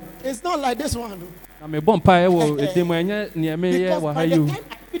pae. It's not like this one. Na me bon pae wo edem anya ne me ye wa ha you.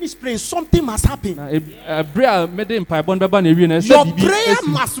 Finish praying, something must happen. Your prayer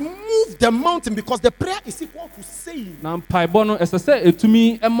must move the mountain because the prayer is equal to saying. And the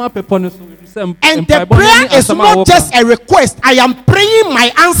prayer is not just a request. I am praying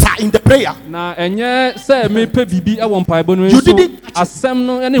my answer in the prayer. You did it.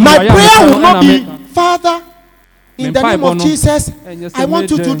 My prayer will not be, Father, in the name of Jesus, I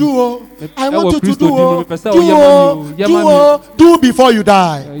want you to do. I want you to do before you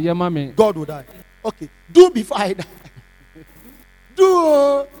die. God will die. Okay, do before I die.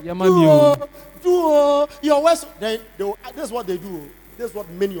 Do your words. This is what they do. This is what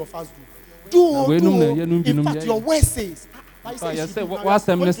many of us do. In fact, your word says.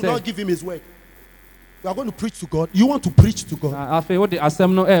 You don't give him his word. You are going to preach to God. You want to preach to God.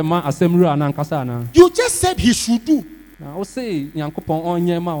 You just said he should do. And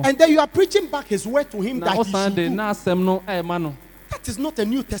then you are preaching back his word to him that he should do. That is not a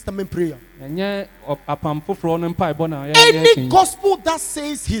New Testament prayer. Any gospel that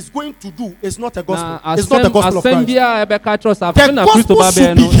says he's going to do is not a gospel. It's not the gospel of Christ. The gospel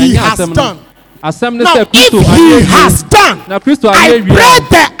should be he has done. Now, if he has done, I pray the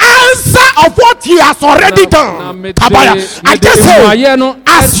answer of what he has already done. I just say,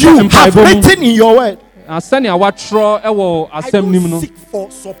 as you have written in your word, I don't seek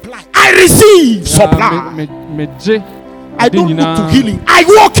for supply. I receive supply. I don't look to healing. I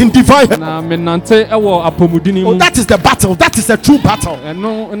walk in divine. Oh, that is the battle. That is a true battle.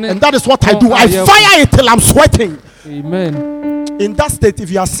 And that is what I do. I fire it till I'm sweating. Amen. In that state,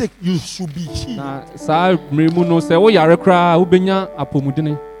 if you are sick, you should be healed. The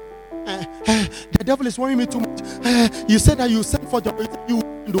devil is worrying me too much. You said that you sent for the you.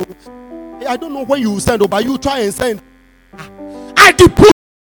 I don't know when you send, but you try and send. I deploy.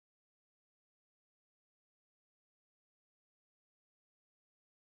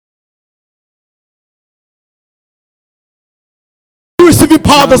 Receiving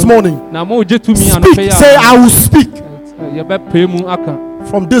power this morning. Speak. Say, I will speak.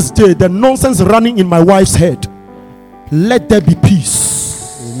 From this day, the nonsense running in my wife's head, let there be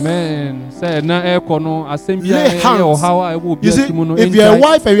peace. Amen. Lay hands. You see, if you're a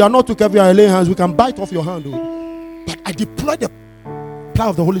wife and you are not too careful and lay hands, we can bite off your hand. But I deploy the power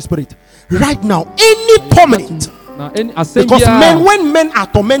of the Holy Spirit right now. Any torment. Because when men are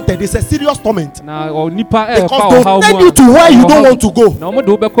tormented, it's a serious torment. Because they'll send you to where you don't want to go.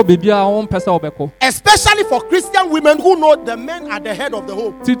 Especially for Christian women who know the men are the head of the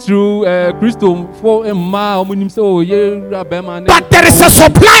home. But there is a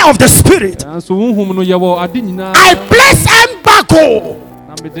supply of the Spirit. I place embargo.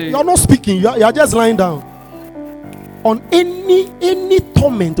 You are not speaking. You are just lying down. On any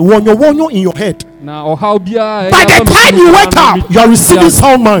torment, wonyo in your head. By the time you wake up, you are receiving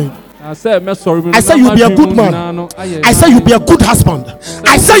sound mind. I say you'll be a good man. I say you'll be a good husband.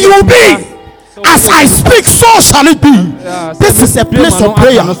 I say you will be. As I speak, so shall it be. This is a place of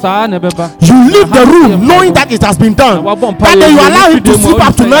prayer. You leave the room knowing that it has been done. But then you allow him to sleep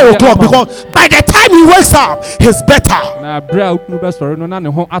up to 9 o'clock because by the time he wakes up, he's better.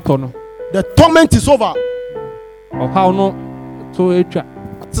 The torment is over.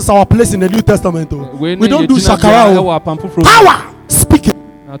 This is our place in the New Testament. We don't do shakara. Power. Speak it.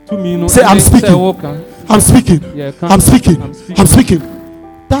 Say, I'm speaking. I'm speaking. I'm speaking. I'm speaking.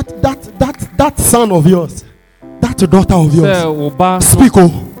 That son of yours, that daughter of yours, speak.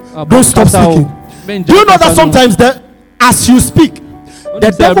 Don't stop speaking. Do you know that sometimes as you speak,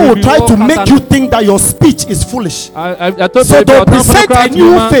 the devil will try to make you think that your speech is foolish. So they'll present a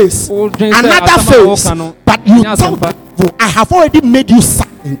new face, another face, but you tell the devil, I have already made you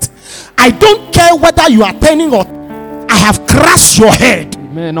silent. I don't care whether you are turning or I have crushed your head.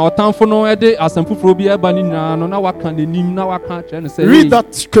 Read that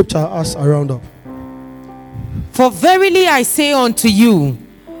scripture as I round up. For verily I say unto you,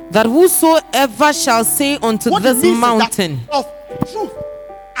 that whosoever shall say unto this mountain, of truth,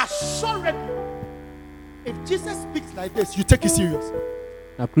 assuredly, if Jesus speaks like this, you take it serious.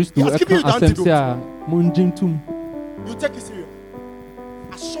 He has given you the antidote. You take it serious.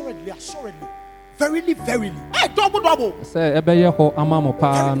 Assuredly. Verily. Hey, double.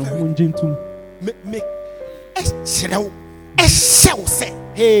 Make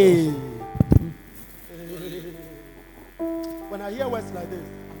Hey. When I hear words like this,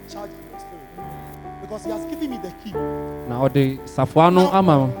 I'm charged in my spirit. Because he has given me the key. Na ɔde safoa no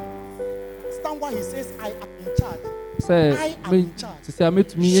ama wo. Stand why he says, I am in charge. Sɛ I am me in charge. sɛ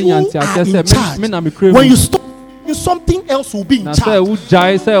metumi You yɛ nyanteaseɛ are in sɛ charge. me na mekura When mu. you stop, something else will be in Na charge. sɛ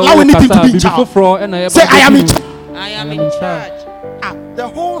wogyae sɛ Allow anything to wokasa be in biribi charge. foforɔ ɛna ɛba Say, I am in bɛdi mu. charge. I am in charge. Ah, the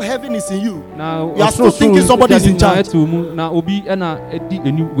whole heaven is in you. Na You are still thinking somebody is in charge. ɛte wo mu na obi ɛna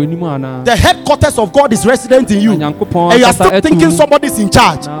ɛdi w'anim anaa. The headquarters of God is resident in you. And Nyankopɔn you are akasa still ɛte wo thinking mu. somebody is in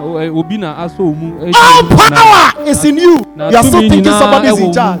charge. Na obi na asɔ wo mu. All power is in you. Na You are still tumi thinking nyinaa somebody is ɛwɔ in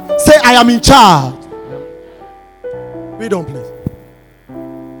wo charge. mu. Say, I am in charge. Read on, please.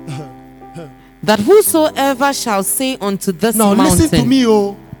 That whosoever shall say unto this Now mountain, listen to me,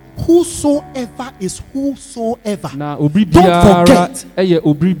 oh. Whosoever is whosoever. Na obi Don't biara forget. ɛyɛ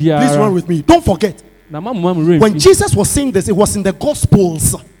obi Please run biara. with me. Don't forget. Na mamu re When Jesus was saying this, it was in the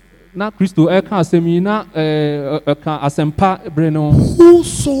Gospels. na Kristo ɛka asɛm yi na ɛka asɛmpa bere no.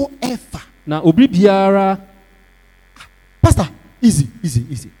 Whosoever. Na obi biara. Pastor, easy.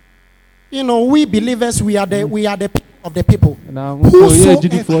 You know, we believers, we are the people of the people. Na yɛ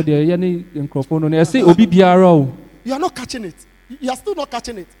gyidifoɔ deɛ yɛ ne nkurɔfoɔ no na ɛsɛ obi biara o. You are not catching it. You are still not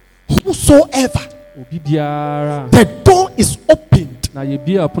catching it. Whosoever. Obi biara. The door is opened Na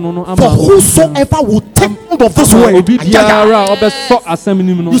yɛbie apono no ama. for whosoever will take hold of this word. Obi biara ɔbɛsɔ asɛm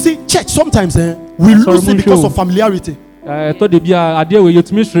nim no. You see, church, sometimes we lose it because of familiarity. Ɛtɔ de bi a adeɛ wɔ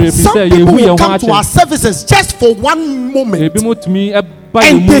yɛtumi hwere bi Some sɛ people yɛhu will yɛn ho come to our akyɛ. services just for one moment. Ebi mo tumi ɛba yɛn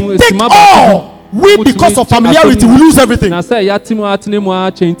And they mu take esima all. We, because of familiarity, we lose everything. Na sɛ yɛate mu atene mu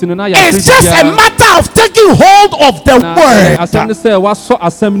akyɛ nti no na It's just a matter of taking hold of the asɛm ne word sɛ wasɔ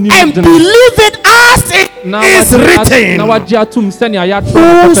asɛm nim and gyina. believe it as it Na is na written. wagye atom sɛnea yɛatwerɛ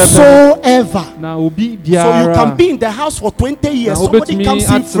no pɛpɛpɛ. Whosoever. Na obi So you biara. can be in the house for 20 years. Na Somebody wobɛtumi comes in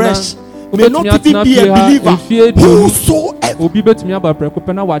atena- fresh. May wobɛtumi not even atena be a fie ha believer. mfeɛ aduonu. Whosoever. Obi bɛtumi aba prɛko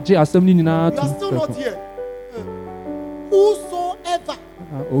pɛ na wagye asɛm no nyinaa You are atom still not prɛko. here. Whosoever.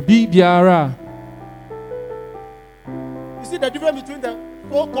 Na obi biara. You see the difference between the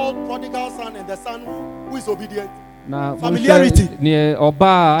so-called prodigal son and the son who is obedient. Na Familiarity. neɛ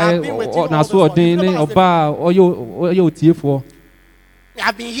ɔbaa I've been with you all n'aso this while. ɔden You ne never asked ɔbaa a ɔyɛ otiefoɔ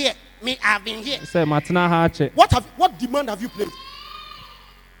I've been here. I've been here. sɛ matena ha akyɛ. What demand have you placed?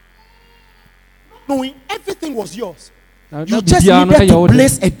 Knowing everything was yours. Na You just biribiara no needed ɛyɛ to wo de.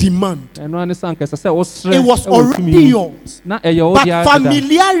 place a demand. Ɛno ara ne sɛ ankasa sɛ wosrɛ It was ɛwɔ already tumi mu. yours. Na ɛyɛ wo But deɛ deda.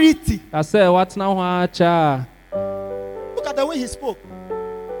 familiarity. Na sɛ watena ho akyɛ a. Look at the way he spoke.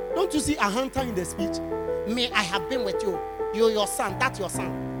 Don't you see a hunter in the speech? I have been with you. You're your son. That's your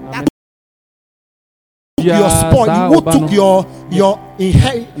son. That your spoil. Who took his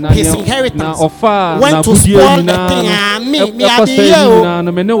Na inheritance? ɔfa Went na to agudie spoil the nyinaa thing. Me, I've ɛkɔsɛ been yi here. nyinaa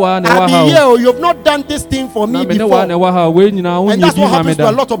no me ne wa na ɛwɔ I've ha been o. here. You've not done this thing for Na me me ne wa na before. ɛwɔ ha o. Wei nyinaa And wonyɛ that's bi what ma me happens to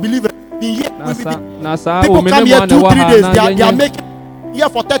a da. lot of believers. Been here. Na saa o People me come ne here wa na 2-3 ɛwɔ ha days. na They are yɛnyɛ. making here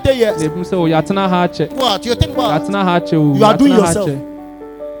for 30 years. Ebi sɛ o yɛatena ha akyɛ. What? You think what? Yɛatena ha akyɛ o. You are doing Yɛatena ha yourself. akyɛ.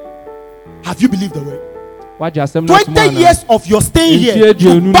 Have you believed the word? Wagye asɛm no atom 20 anaa? years of your staying here, Mfeɛ you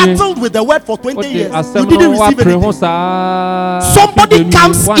aduonu nie. battled with the word for 20 Wode years. You asɛm didn't no receive wapere ho anything. saa. Somebody Mfeɛ aduonu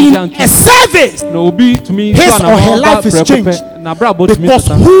comes nie, in wangye a antom. service Na obi tumi his so or her anamɔ life is prɛko changed. pɛ. Na abrabɔ tumi because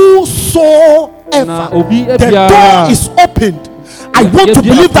teta. whosoever Na obi the biara- door is opened. I want to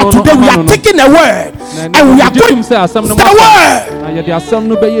believe that today we are taking a word and we are going to sɛ asɛm no the word. na yɛde asɛm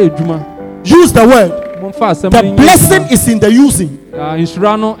no bɛyɛ adwuma. Use the word. Momfa asɛm The no nyɛ blessing adwuma. is in the using.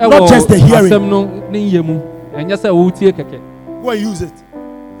 Nhyira no Not just the ɛwɔ hearing. asɛm no ne nyɛ mu. Ɛnyɛ sɛ wotie kɛkɛ. Go and use it.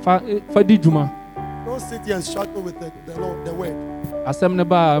 Fa di dwuma. Don't sit here and struggle with the Lord, the word. Asɛm no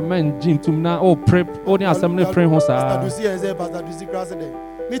ba a mɛngye ntom na ɔpere wo ne asɛm no pere ho saa. Pastor Dusi and say, Pastor Dusi Grass there.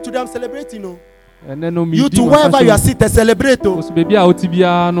 Me today I'm celebrating. No. Ɛnɛ no You medi to m'afa wherever so. you are seated, celebrate. Oh. Wo so baabi a wote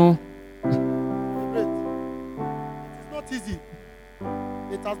biara no. Celebrate. It's not easy.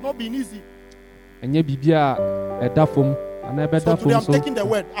 It has not been easy. Ɛnyɛ biribi a ɛda fam anaa So ɛbɛda today fam I'm so. taking the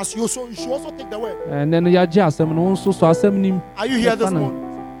word. As you should also take the word. Ɛnɛ no yɛagye asɛm no wo nso so asɛm nim. Are you here this Ɛfa no.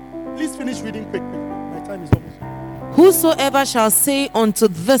 morning? Please finish reading quick. My time is almost. Whosoever shall say unto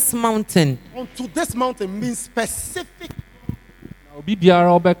this mountain, Unto this mountain means specific. Obi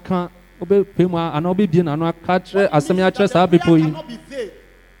biara ɔbɛka ɔbɛpɛ mu a anaa ɔbɛbie n'ano aka kyerɛ asɛm yi akyerɛ saa bepɔ yi. Cannot be vague.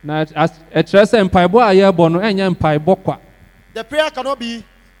 Na ɛkyerɛ sɛ mpaebɔ a yɛrebɔ no ɛnyɛ mpaebɔ kwa. The prayer cannot be,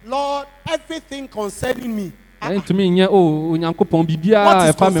 Lord, everything concerning me. Ɛntumi nyɛ o Onyankopɔn biribiara What a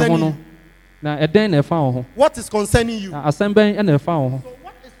is ɛfa me ho concerning no. you? Na ɛdɛn na ɛfa wo ho? What is concerning you? Na asɛm bɛn ɛna ɛfa wo ho? So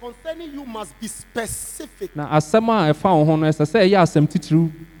what is concerning you must be specific. Na asɛm a ɛfa wo ho no ɛsɛ sɛ ɛyɛ asɛm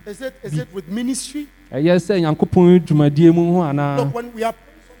titiriw. Is it with ministry? Ɛyɛ sɛ Nyankopɔn dwumadie mu ho ana. Look, when we are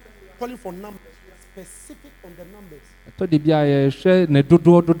calling for numbers, we are specific on the numbers. Ɛtɔ de bia yɛhwɛ ne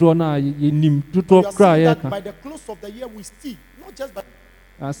dodoɔ na yɛnim We dodoɔ are kora saying a that yɛka. by the close of the year we see, not just by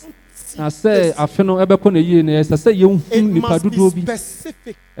Na sɛ afe no ɛbɛkɔ na yie no ɛsɛ sɛ yɛhu it nipa must dodoɔ be bi.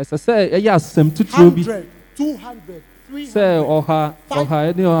 specific. Ɛsɛ sɛ ɛyɛ asɛm titire bi. 100, 200, 300. Sɛ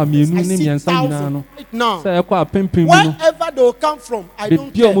ɔha ne ɔha mmienu I ne see mmiɛnsa nyinaa 1,000 no. right now. Sɛ ɛkɔ apempem mu no. Wherever they will come from, I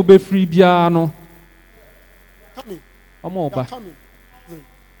don't Beebi a care. ɔmo bɛfiri biara no. Coming. Ɔmo They are ɔba. coming.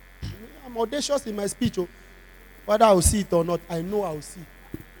 I'm audacious in my speech. Oh. Whether I will see it or not, I know I will see.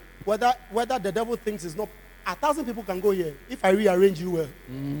 Whether the devil thinks it's not, 1,000 people can go here. If I rearrange you well.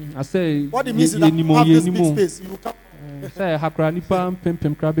 Asɛ What it means is that you have this big space. You will come. sɛ ha kora nipa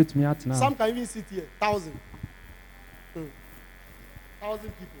mpempem kora bɛtumi atena. Some can even sit here. 1,000. 1,000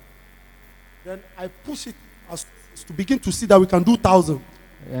 people. Then I push it as to begin to see that we can do 1,000.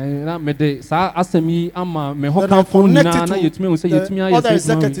 Na mede saa asɛm yi ama me ho Then I kamfo connect nyinaa it na yɛtumi ahu sɛ to yɛtumi the ayɛ other sɛ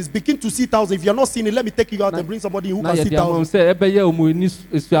executives. Begin to see 1,000. If you are not seeing it, let me take you out and bring somebody who na can see yɛde ama 1,000. sɛ ɛbɛyɛ ɔmo ani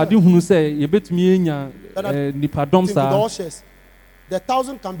esuade hunu sɛ yɛbɛtumi anya Then I nipadɔm Into the saa ushers. The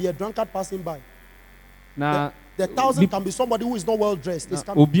 1,000 can be a drunkard passing by. na The 1,000 can be somebody who is not well dressed. It's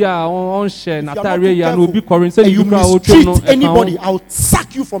coming. obi a ɔnhyɛ If you are not n'ataare too yia na obi careful, kɔrin sɛ and you nipa kora a ɔtwam no mistreat ɛka anybody, ho. I'll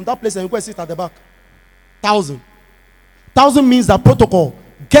sack you from that place and you go and sit at the back. 1,000. 1,000 means that protocol.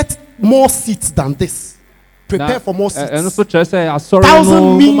 Get more seats than this. Prepare for more seats. ɛno nso kyerɛ sɛ asɔre 1,000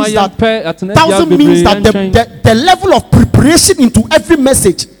 no means moma that yɛmpɛ atena 1,000 bia means bebree that yɛnkyɛn. the level of preparation into every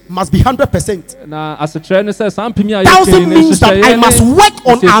message must be 100%. Na asekyerɛ ne sɛ saa mpemi a 1,000 means that I must work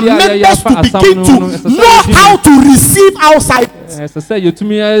on our members to begin to know how to receive outside. ɛsɛ sɛ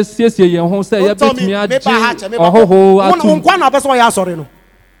yɛtumi asiesie yɛn ho sɛ Don't tell me, yɛbɛtumi maybe I hatch, agye maybe I- ɔhɔho atom. One na person ya sorry no.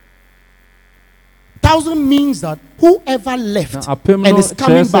 1,000 means that whoever left Na apem and no is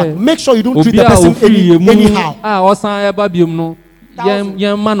coming kyerɛ back, sɛ make sure you don't treat obi the a person ofiri yɛn mu anyhow. a ɔsan ɛba biom no 1,000.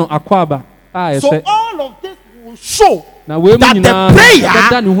 yɛmma no akɔaba a So ɛsɛ all of this will show na wei mu that nyinaa the no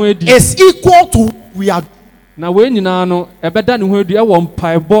ɛbɛda ne ho prayer adi is equal to we are na wei nyinaa no ɛbɛda ne ho adi ɛwɔ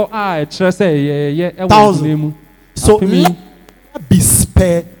mpaebɔ a ɛkyerɛ sɛ yɛyɛ ɛwɔ 1,000. ntoma mu so Apem yi, let be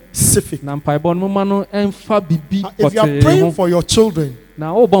specific. na mpaebɔ no moma no ɛmfa bibi If you are pɔtee praying ho for your children,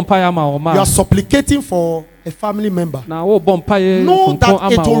 na wobɔ mpaeɛ ama wɔn you ma are supplicating for a family member. na wobɔ mpaeɛ Know kronkron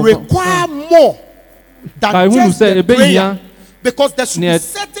that it ama will wɔn require more Kai than hunu just sɛ the ɛbɛhia prayer, because there should be nea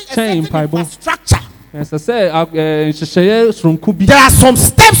certain kyɛn mpaebɔ. infrastructure. ɛsɛ sɛ nhyehyɛeɛ soronko bi There are some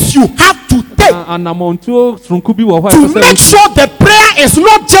steps you have to take anammɔntuo soronko bi wɔ hɔ a to ɛsɛ make sɛ sure the prayer is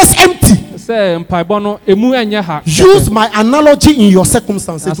not just empty. sɛ mpaebɔ no emu ɛnyɛ ha Use my analogy in your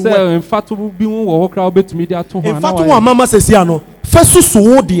circumstance. na It will work. sɛ mfato bi ho wɔ hɔ koraa wobɛtumi de ato ho In a, fact, na one wayɛ. mama says here no, first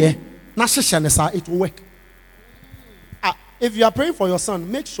so dear, na hyehyɛ ne saa, it will work. If you are praying for your son,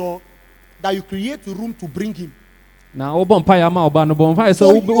 make sure that you create a room to bring him. na wobɔ mpaeɛ ama ɔba no bɔ mpaeɛ sɛ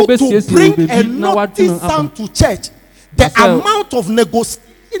For you to wobɛsiesie bring a baabi na wate naughty no son aba to church, the Na sɛ- amount of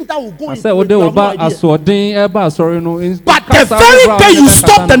negotiation that will go na into sɛ it, wode you have no ɔba idea. asoɔden ɛba asɔre no But the kasa very wobra a day wode you bɛkasa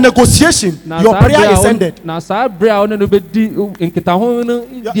stop the no, negotiation, na your saa prayer berɛ a is wo- ended. na saa berɛ a wone no bɛdi nkitaho no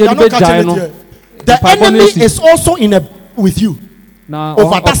You deɛ are no not catching bɛgyae it no here. The mpaebɔ no enemy asi. is also in a with you. na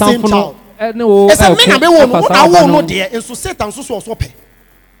over that same ɔtamfo no child. ɛne wo It's a ɛko me na me wo no, afa wo saa na aba wo no no. deɛ, nso Satan so so pɛ.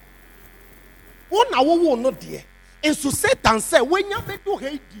 Wo na wo no deɛ, nso Satan sɛ wenya bedu ha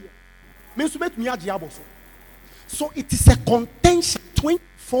die. Me nso betumi agye abo so. So it is a contention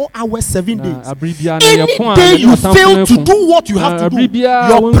 24 hours 7 Na days. abere biara no Any yɛko a day yɛne you ɔtamfo fail no to ako. do what you Na have to abere do, biara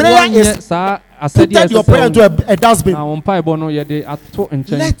your prayer wɔnyɛ is saa asɛdeɛ put your ɛsɛ prayer sɛ into a dustbin. na wɔn mpaebɔ no yɛde ato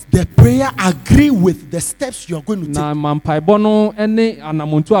nkyɛn Let the prayer agree with the steps you are going to take. na ma mpaebɔ no ne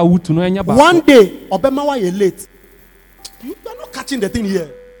anammɔntu a wotu no ɛnyɛ One baako day, Obama why you late. You are not catching the thing here.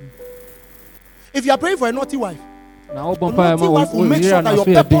 If you are praying for a naughty wife, na a wobɔ mpaeɛ naughty ma wife will make ɔyere sure that your anaso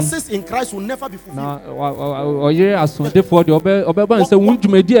yɛ den purposes in Christ will never be fulfilled. na ɔyere asoɔdefoɔ deɛ ɔbɛba ne sɛ wo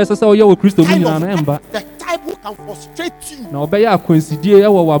dwumadi a ɛsɛ sɛ ɔyɛ wɔ kristo mu Kind nyinaa of no ɛmba the type who can frustrate you. na ɔbɛyɛ akwansidie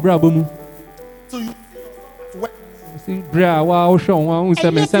ɛwɔ w'abrabɔ mu So you work. si berɛ a wohwɛ wo ho a wohu sɛ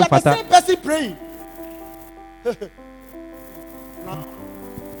And me yet nsɛ you are the mfata same person praying. Now,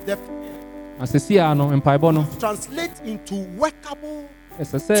 the na sɛsi a no mpaebɔ no translate into workable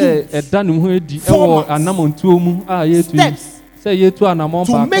ɛsɛ sɛ ɛda ne ho adi ɛwɔ Formats. anammɔntuo mu a yɛtu yi steps sɛ yɛtu anammɔn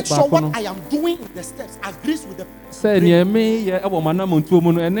to make sure baako what no I am doing in the steps agrees with the. sɛ neɛ meyɛ ɛwɔ m'anammɔntuo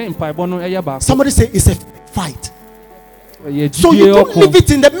mu no ɛne mpaebɔ no ɛyɛ baako Somebody say it's a fight. ɛyɛ So you gyidie don't leave ɔko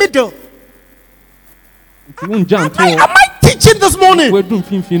it in the middle. nti wongya Am ntoɔ I teaching this morning? woadu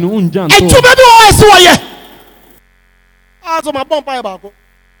mfimfini no wongya And two ntoɔ baby always see what you. Ah, so my bomb pie back.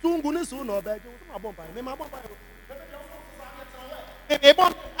 Tungu ni so no beg. My bomb pie. Me my bomb pie. Me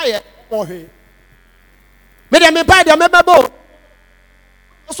bomb pie. Oh hey. Me dem me buy dem me bo.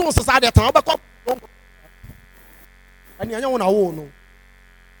 So society tan obekọ. Ani anya wona wo no.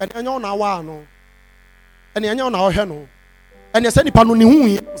 Ani anya wona wa no. Ani anya wona ohwe no. Ani ese nipa no ne hu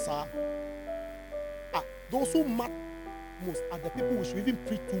yi sa. Those who matter most are the people who should even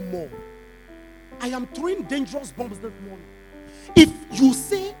preach to more. I am throwing dangerous bombs this morning. If you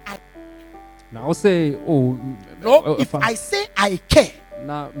say I Now say, oh, no, if I say I care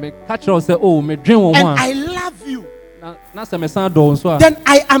now me catch us say, oh, me dream one. and I love you, na se me san do so. then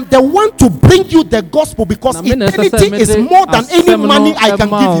I am the one to bring you the gospel because eternity is more than any money I can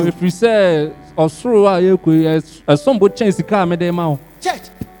give you. If you say osuru a ye ku sombo chance ka me dey ma. Church,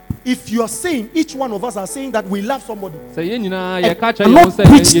 if you are saying, each one of us are saying that we love somebody, Say ye nyina ye and catch not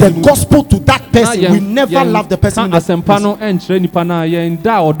preach the gospel to that person, we never love the person. in the asempa no enchre nipa na ye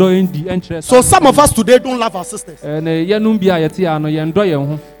nda odo endi enchre. So some of us today don't love our sisters. Na ye num bia ye te ano ye ndo ye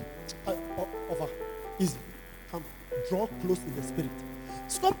ho. Over. Easy. Come, draw close in the spirit.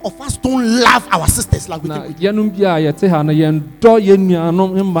 Some of us don't love our sisters like we Na think we do. ye num bia ye te ha no ye ndo ye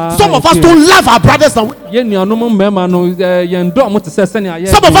nuanom mba. Some of us don't love our brothers and ye nuanom mbema no ye ndo mo te se se ne aye.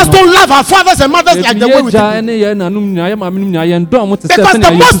 some of us don't love our fathers and mothers like the way we think. Because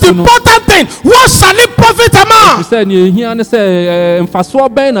the most important thing, what shall it profit a man?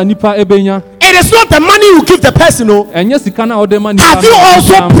 It is not the money you give the person. No. Have you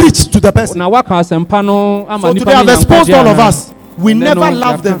also preached to the person? So today I've exposed all of us. We never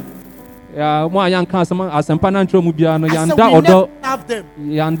love them. I said we never love them.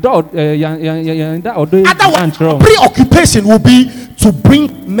 Other preoccupation will be to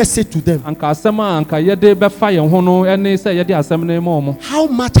bring message to them. How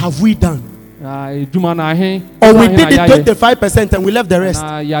much have we done? Or we did it 25% and we left the rest.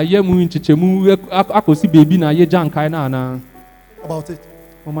 About it.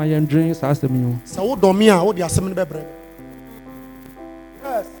 So what do me? What the assembly be bread?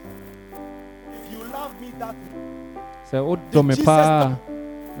 Yes. If you love me that way.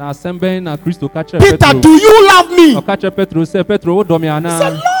 Peter, do you love me? He said, Lord,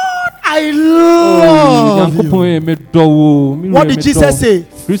 I love you. What did Jesus say?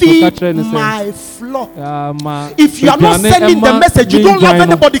 Feed my flock. If you are not sending the message, you don't love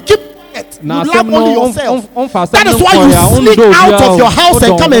anybody. Keep it. You love only yourself. That is why you sneak out of your house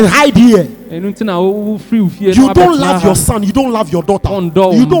and come and hide here. You don't love your son. You don't love your daughter. You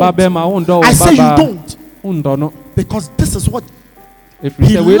don't. I say you don't. Because this is what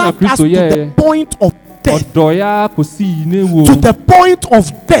he loved us to the point of death. To the point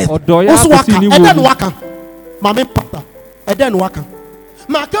of death. Also waka. And then waka. Mame pata. And then waka.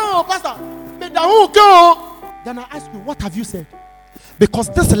 Pastor. Then I ask you, what have you said? Because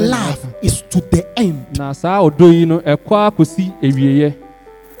this love is to the end.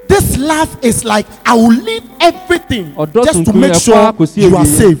 This love is like, I will leave everything just to make sure you are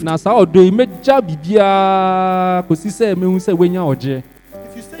saved. If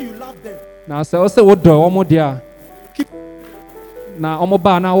you say you love them, keep.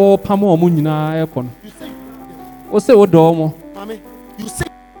 You say Amen. You say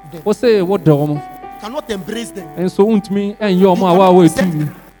them. Cannot embrace them. And so me and your who is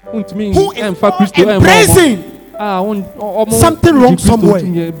embracing something wrong somewhere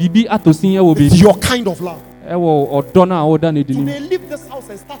with your kind of love. You may leave this house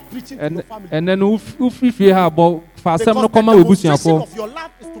and start preaching to your family. And then if you have about because the demonstration of your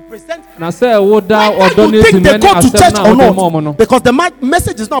love is to present. Whether you think they go to church or not, because the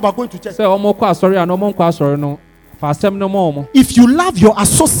message is not about going to church. If you love your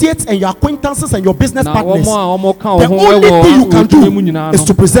associates and your acquaintances and your business partners, the only thing you can do is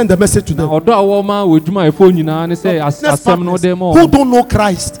to present the message to them. Who don't know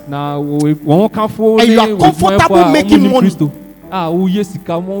Christ, and you are comfortable making money.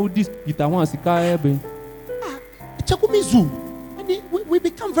 We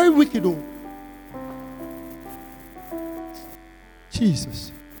become very wicked.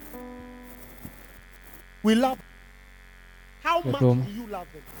 Jesus. We love. How much do you love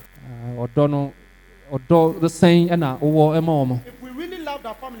them? If we really loved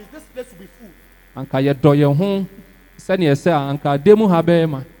our families, this place would be full.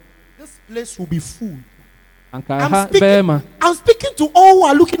 This place will be full. I'm speaking to all who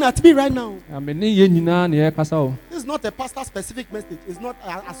are looking at me right now. This is not a pastor specific message. It's not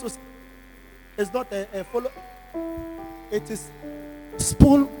associate. It's not a follow. It is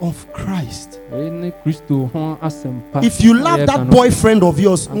gospel of Christ. If you love that boyfriend of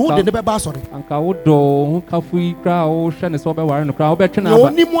yours, no, they never pass on it. The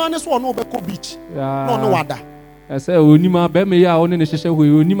only one is one over beach. No, wada. I say onima be me ya one ne hyehyɛ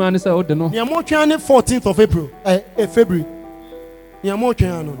hɔ onima ne sɛ ode no. Nia mo twan 14th of April. February. Nia mo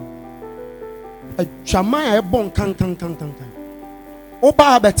twan no. Chama e bon kan.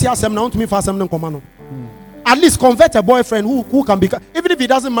 Oba abeti asem na untumi fa asem ne nkoma no. At least convert a boyfriend who can be, even if he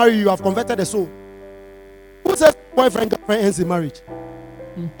doesn't marry you, you have converted a soul. Who says boyfriend girlfriend ends in marriage?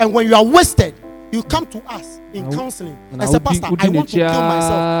 And when you are wasted, you come to us in counseling and say, Pastor, I want to kill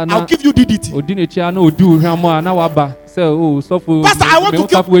myself. I'll give you DDT. Pastor, I want to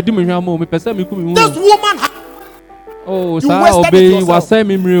kill. This woman you wasted it yourself.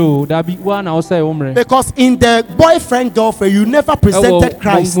 Because in the boyfriend girlfriend, you never presented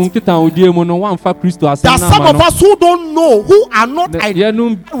Christ. There are some of us who don't know, who are not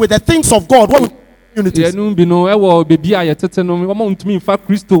identified with the things of God. What unities?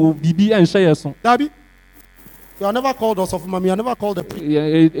 Dabi, you are never called us of mommy. You are never called the priest.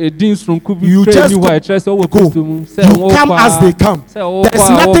 You just go. You come as they come. There is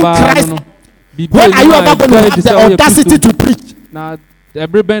nothing Christ. When are you ever going to have the audacity to preach? When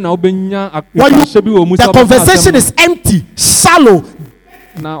the conversation is empty, shallow,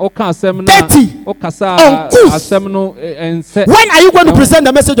 dirty, uncouth. When are you going to present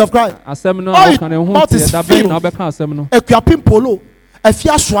the message of Christ? All you about is films, equipping polo, a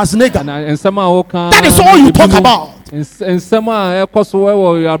Fiat Schwarzenegger. That is all you talk about.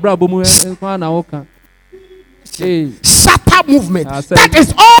 Shut up movement. That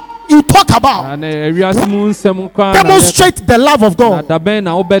is all you talk about. Demonstrate the love of God.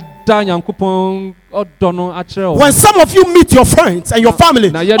 When some of you meet your friends and your family,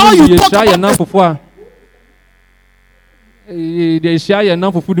 all you talk about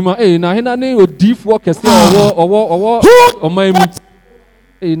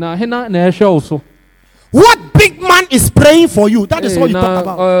what big man is praying for you? That is all you talk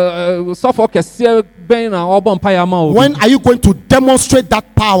about. When are you going to demonstrate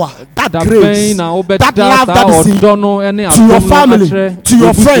that power, that grace, that love that is in to your family, to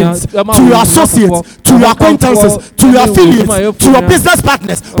your friends, to your associates, to your acquaintances, to your affiliates, to your business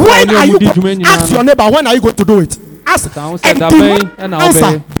partners? When are you going to ask your neighbor, when are you going to do it? Ask and demand an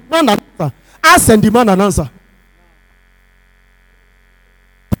answer. Ask and demand an answer.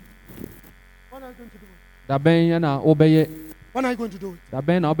 When are you going to do it?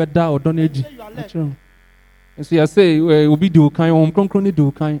 And so I say, we'll be do kind of concrete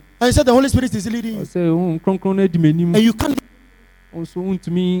do kind. And you said the Holy Spirit is leading you. I say, concrete and you can't also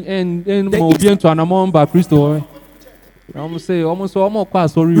to me and more bien to an amount by Christo. I almost say, almost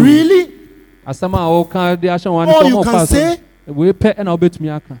class sorry. Really? As somehow can the action one all you can say, we pet and I'll bet me.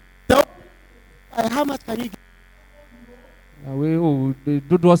 How much can you give? We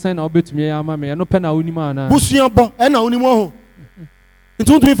do send I'll bet me. I'm a no pen. I only man. Busiambo and only more. It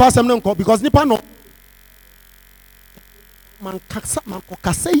won't be fast because Nipa no. Man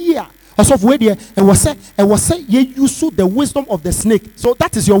kasa here. As of where there, and was say ye use the wisdom of the snake. So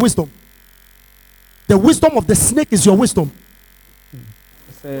that is your wisdom. The wisdom of the snake is your wisdom.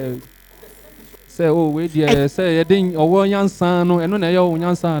 Say oh wait there. Say you didn't or young son no and no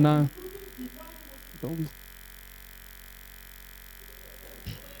young son na.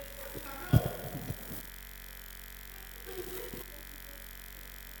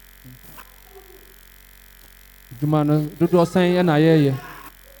 Jumano do saying and I hear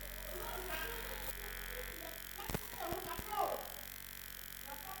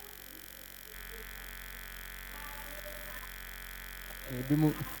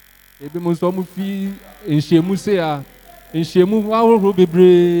ebi mo so mo fi enhyemu se a enhyemu ahoro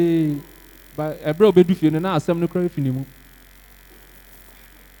bebre ba ebre obedu fie no na asem no kra fi ni mu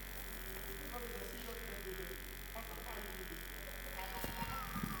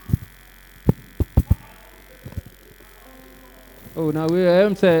oh na we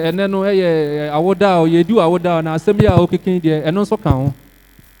am say ene no eye awoda o ye du awoda na asem ya o keken de eno so kan ho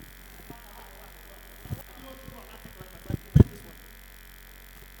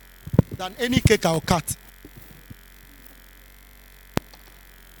than any cake I'll cut.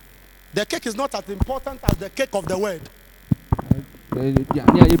 The cake is not as important as the cake of the word. No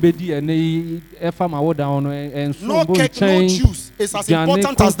cake, no juice is as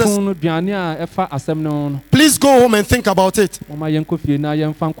important as this. Please go home and think about it.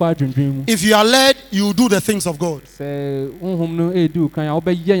 If you are led, you will do the things of God.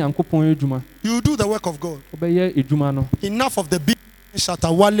 You do the work of God. Enough of the big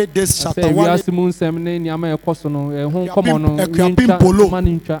Shatawale, this Shatawale.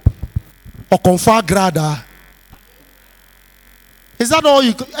 Okonfa grada. Is that all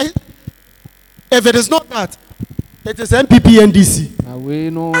you? If it is not that, it is MPP NDC. we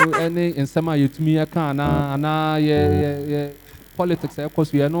no any nsɛm a yɛtumi yɛka anaa yɛ politics a ɛkɔ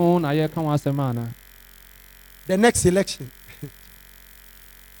so yɛ no na yɛka wɔn asɛm ana. The next election.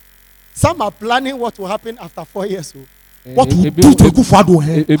 Some are planning what will happen after 4 years. What will do to Akufo-Addo?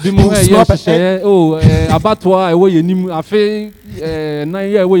 Ebi mo yɛ hyehyɛ abatoa a ɛwɔ yɛn nim afei nan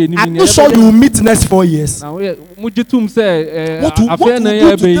yɛ ɛwɔ yɛn nim. I'm not sure you will meet next 4 years. Na mo gye tum sɛ What will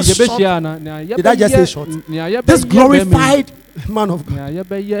afei do to this short? Did I just say short? This glorified man of God.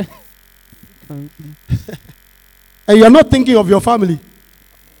 And you are not thinking of your family.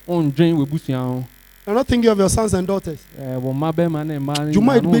 You You're not thinking of your sons and daughters. You might be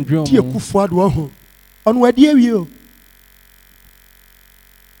Akufo-Addo on where dear you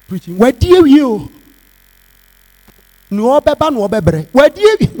preaching. Where dear you? No beba no bebre. Where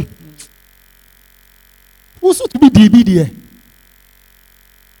dear you? Who's to be DB dear?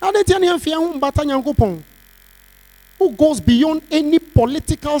 Who goes beyond any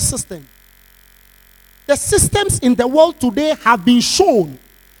political system? The systems in the world today have been shown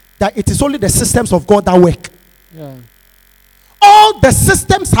that it is only the systems of God that work. Yeah. All the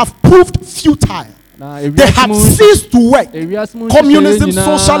systems have proved futile. They have ceased to work. Communism,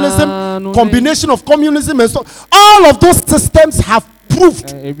 socialism, combination of communism and so all of those systems have proved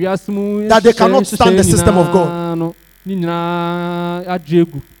that they cannot stand the system of God. We are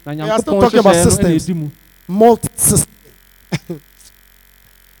still talking about systems. Multi-system.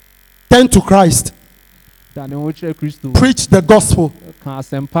 Turn to Christ. Preach the gospel.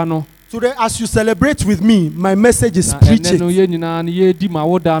 Today, as you celebrate with me, my message is preach it.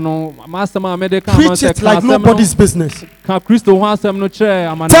 Preach it like nobody's business. Tell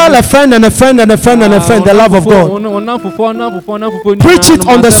a friend and a friend and a friend and a friend the love of God. Preach it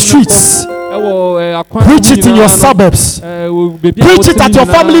on the streets. Preach it in your suburbs. Preach it at your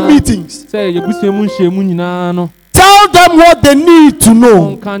family meetings. Tell them what they need to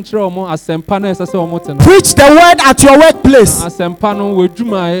know. Preach the word at your workplace.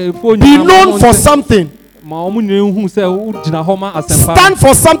 Be known for something. Stand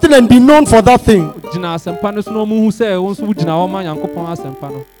for something and be known for that thing.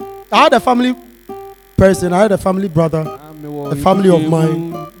 I had a family person, I had a family brother, a family of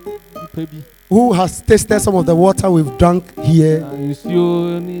mine, who has tasted some of the water we've drunk here.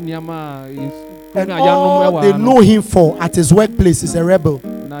 And all they know him for at his workplace is a rebel.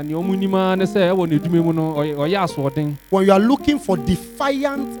 When you are looking for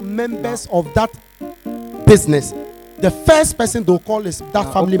defiant members of that business, the first person they'll call is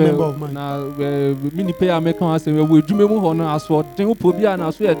that family member of mine.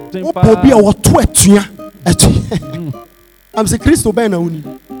 I'm saying Christo Ben Uni.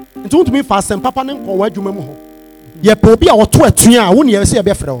 And to me fast and Papa name or Jumemo. Ye Pobia or two at Tria, I wouldn't see a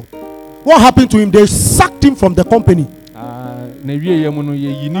befro. What happened to him? They sacked him from the company.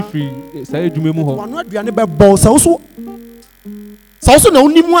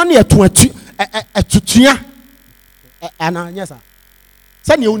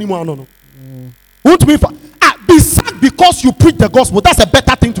 Be sacked because you preach the gospel. That's a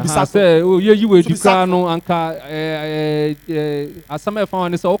better thing to be sacked. And yet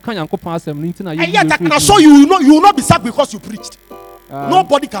I can assure you, you will not be sacked because you preached.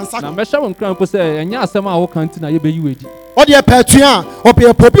 Nobody can sack you. What do you pay to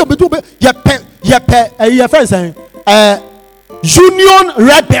Union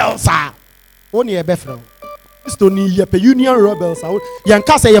rebels are only a befro. It's only Union rebels are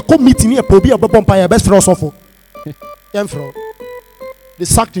Yankasa a committee near Pobia Bompire best for us. They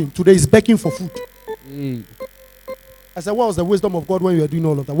sacked him. Today he's begging for food. I said, what was the wisdom of God when you were doing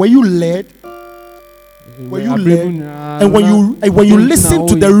all of that? Were you led? Were you led? And when you listen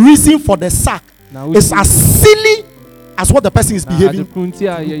to the reason for the sack, it's as silly as what the person is behaving.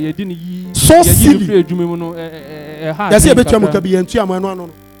 So silly. That's a bit of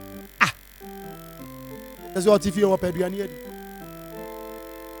that's what if you are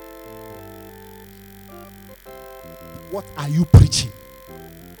what are you preaching?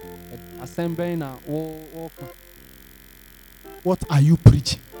 What are you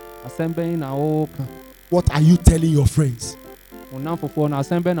preaching? What are you telling your friends?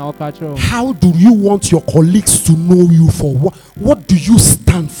 How do you want your colleagues to know you for? What do you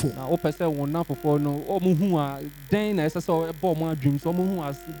stand for?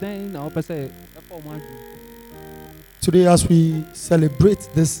 Today, as we celebrate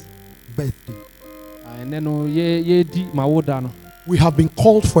this birthday, we have been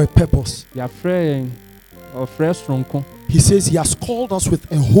called for a purpose. He says he has called us with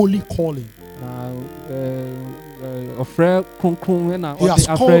a holy calling. He has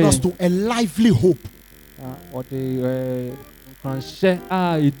called us to a lively hope. nkranhyɛ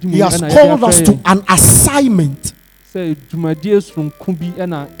a ɛdi mu He has ɛna called us yɛde to afrɛ an assignment. sɛ dwumadie sononko bi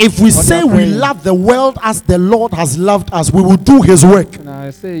ɛna If we say we love the world as the Lord has loved us, we will do His work. na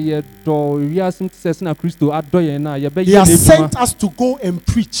sɛ yɛdɔ wiase te sɛ sɛna kristo adɔ yɛn no a He yɛbɛyɛ has n'adwuma sent us to go and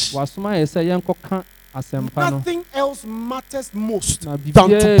preach. wasoma yɛ sɛ yɛnkɔka asɛmpa no Nothing else matters most na than to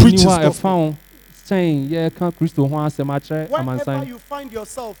biribiara preach nni His hɔ a ɛfa gospel. ho sɛn yɛka kristo ho asɛm akyerɛ Wherever amansan you find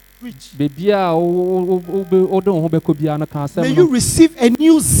yourself, preach. baabiara a wode wo ho bɛkɔ biara no ka May asɛm you no receive a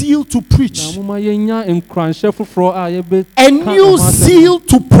new zeal to na preach, moma yɛnya nkranhyɛ foforɔ a yɛbɛka a new zeal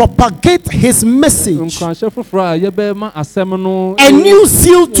to propagate His message, nkranhyɛ foforɔ a yɛbɛma asɛm no a new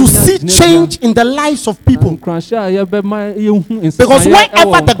zeal to see change in the lives of people. nkranhyɛ a yɛbɛma yɛhu Because nsesaeɛ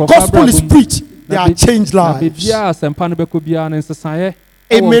wherever ɛwɔ the nkurɔfoɔ gospel is abrabɔ mu. preached, there Na are be- changed na lives. baabiara a asɛmpa no bɛkɔ biara no nsesaeɛ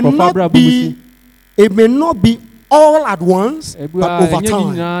It ɛwɔ may nkurɔfoɔ not abrabɔ mu be, si. it may not be all at once, Ebi but a over ɛnyɛ ne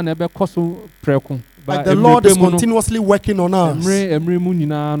time. nyinaa na ɛbɛkɔ so prɛko. Like Ba the mmerɛ Lord pɛ is mu no, continuously working on us. mmerɛ mu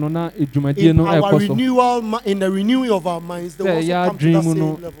nyinaa no na edwumadie In no our ɛkɔ so. renewal, in the renewing of our minds, they will Sɛ also yɛ come to that adwene mu same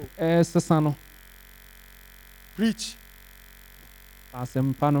no level. ɛsesa no Preach, ka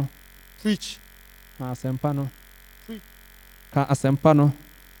asɛmpa no preach. ka asɛmpa no Preach. ka asɛmpa no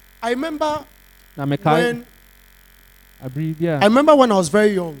I remember na mekae when abiri bi I a remember when I was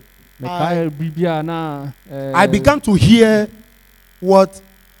very young. mekae abiri bi a na I began to hear what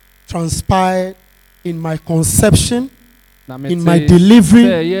transpired in my conception, na in my mete delivery,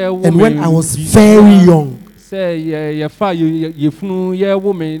 sɛ yɛwo and me when I was bi- very young. sɛ yɛfa yɛfunu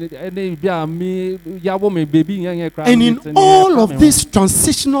yɛwo me ɛne bi a me yɛawo me beebi nyɛ koraa And in mete ne all yɛfa of me ho. these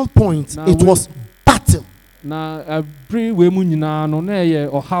transitional points, Now it we- was battle. na abiri wei mu nyinaa no na ɛyɛ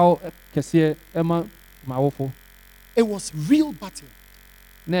ɔhaw kɛseɛ ɛma m'awofo It was real battle.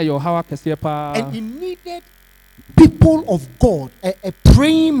 na ɛyɛ ɔhaw akɛseɛ paa And it needed people of God, a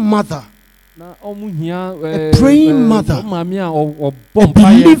praying mother, na ɔmo hia A praying mother. maame a a ɔbɔ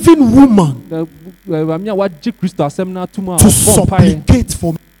mpaeɛ believing woman maame a wagye kristo asɛm no ato mu a to ɔbɔ mpaeɛ supplicate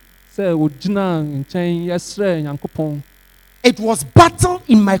for me. sɛ ogyina nkyɛn yɛsrɛ nyankopɔn It was battle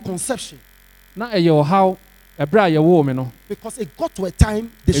in my conception na ɛyɛ ɔhaw ɛberɛ a yɛwoo me no because it got to a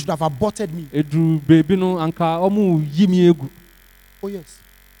time they should have aborted me. ɛduru beebi no anka ɔmo yi me egu Oh, yes.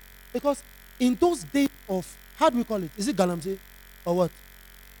 Because in those days of, how do we call it? Is it galamsey or what?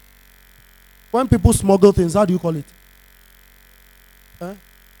 When people smuggle things, how do you call it? Huh?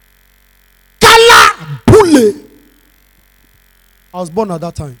 Kalabule. I was born at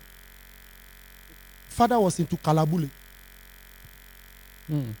that time. Father was into kalabule.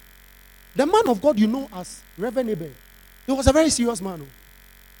 Mm. The man of God you know as Reverend Abel, he was a very serious man.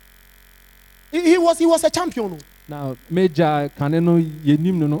 Oh. He was a champion. Oh. na major kane no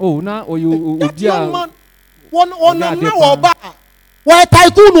yɛnim no no oh na ɔyɛ That obi young a man, one Ọ̀gá Adé now pa. why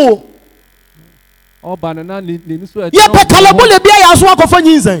tycoon oh. ɔba no na ne so Ye pe kalabule bia ya so akofo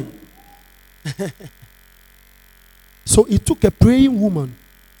nyinzen. So it took a praying woman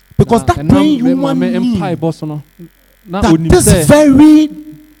because that praying woman knew mpaebɔ so no na that onim this sɛ very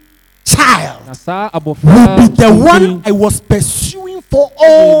child na saa will abɔfra be the one sunsun I was pursuing for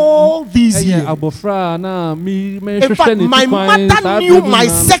all these ɛyɛ years. abɔfra a na In mehwehwɛ fact, ne my ti kwan mother saa knew bere my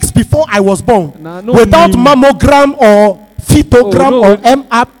nyinaa no. sex before I was born Na no without onim- mammogram or phytogram Oh, no. or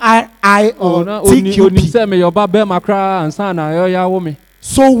MRI Oh, na or onim TQP. sɛ meyɛ ɔba bɛrima koraa ansa na ɔyɛ awo me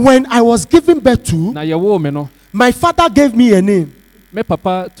So when I was giving birth to, na yɛwoo me no my father gave me a name. me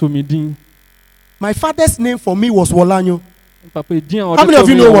papa to me din My father's name for me was Wolanyo. me papa din a ɔde How many to of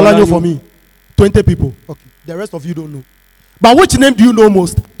you me know yɛ Wolanyo Wolanyo. for me? 20 people. Okay. The rest of you don't know. But which name do you know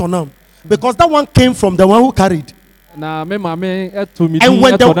most? Tonam. Because that one came from the one who carried. na me maame ɛto me And din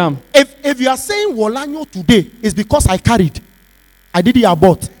when ɛtɔ dam if you are saying Wolanyo today, it's because I carried. I didn't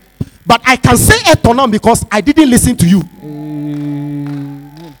abort. But I can say Etonam because I didn't listen to you.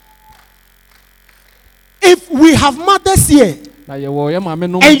 If we have mothers here na yɛwɔ yɛ maame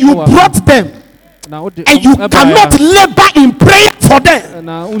no and you brought them na wode and you ɛba cannot ya. labor in prayer for them,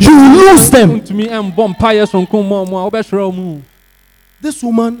 na you will lose them. ntumi ɛmbɔ mpaeɛ sonko mu ɔmo a wobɛhwerɛ ɔmo This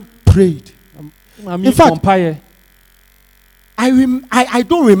woman prayed. maame In fact, bɔ mpaeɛ I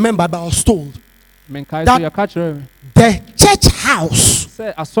don't remember, but I was told menkae that- sɛ yɛka kyerɛ me the church house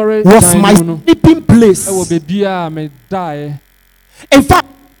sɛ asɔre was dan my no mu no sleeping place. ɛwɔ beebi a medaeɛ In fact,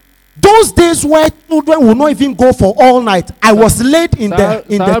 those days where children will not even go for all night, I was laid in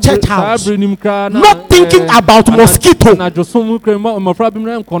the church house, not thinking about mosquito.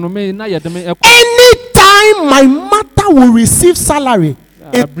 Anytime my mother will receive salary,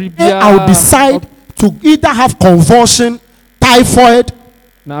 I will decide to either have convulsion, typhoid,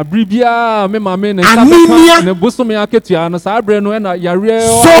 na abiri biara me maame ne Anemia. ne bosomi aketua no saa abere no ɛna yareɛ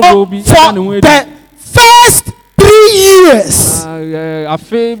so ɔwɔ bi ɛka ne ho for adi the first 3 years,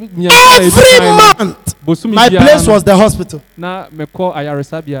 every month, my place was the hospital.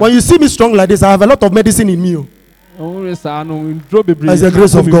 When you see me strong like this, I have a lot of medicine in me. That's the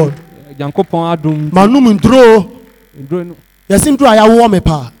grace of God. Manum ndro. Yes, ndro aya wo me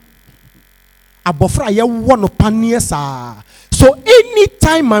pa. Abofra aya wo no panie sa. So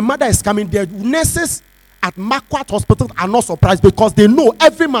anytime my mother is coming, the nurses at Marquardt Hospital are not surprised because they know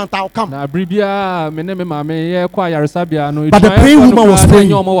every month I'll come. But the praying woman was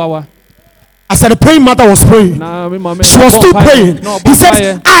praying. I said the praying mother was praying. She was still praying. He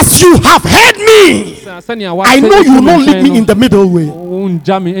says, as you have heard me, I know you will not leave me in the middle way.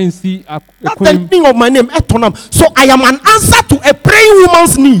 That's the thing of my name, Etonam. So I am an answer to a praying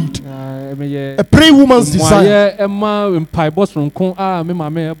woman's need. A praying woman's desire.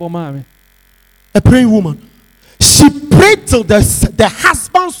 A praying woman. She prayed till the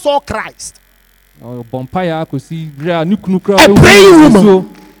husband saw Christ. A praying woman.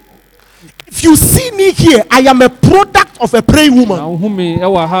 If you see me here, I am a product of a praying woman. A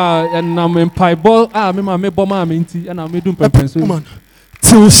praying woman.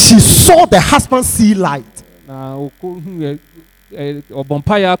 Till she saw the husband see light. This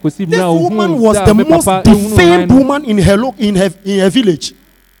woman was the most defamed woman in her village.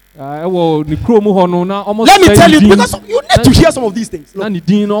 Let me tell you, because you need to hear some of these things. Look.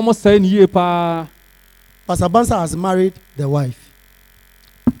 Pastor Bansa has married the wife.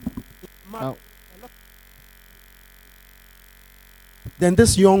 Then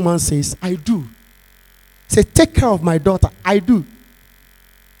this young man says, I do. Say, take care of my daughter. I do.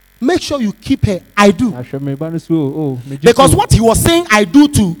 Make sure you keep her. I do. Because what he was saying, I do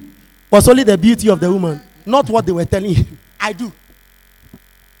to, was only the beauty of the woman, not what they were telling him. I do.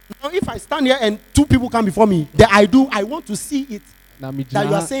 Now, if I stand here and two people come before me, the I do, I want to see it. That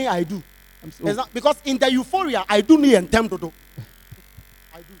you are saying I do. Because in the euphoria, I do need and tempt to do.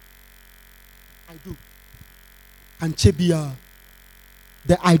 I do. I do. And Chebia,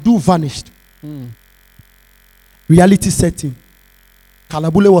 the I do vanished. Reality setting.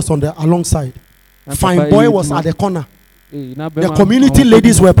 Kalabule was alongside. Fine Boy was at the corner. The community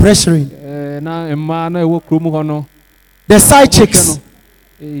ladies were pressuring. The side chicks.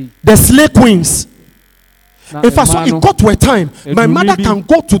 The slay queens. In fact, so it got to a time my mother can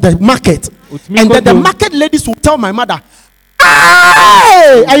go to the market and then the market ladies will tell my mother,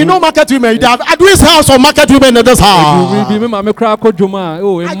 hey! And you know market women, they have at this house or market women in this house.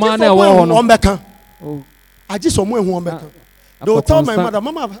 I just saw they will tell my mother,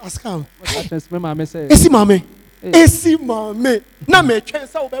 Mama ask her, Esi mame, Esi mame, na me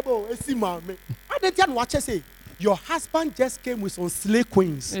chensa obebo, Esi mame. I didn't watch her say, your husband just came with some slay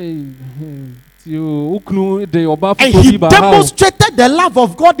queens. And he demonstrated the love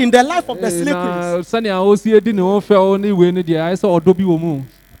of God in the life of the slay queens.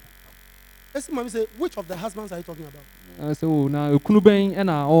 Esi mame say, which of the husbands are you talking about? I said, oh, now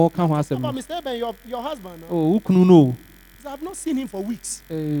Mr. Eben, your husband. Oh, no. I have not seen him for weeks.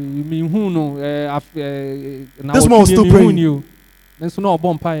 You mean who no? This one was still praying. I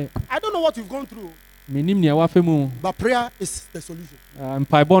don't know what you've gone through. But prayer is the solution. I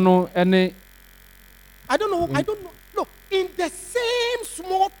don't know. I don't know. Look, in the same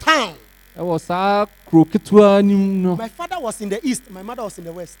small town. My father was in the east, my mother was in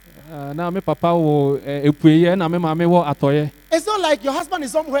the west. It's not like your husband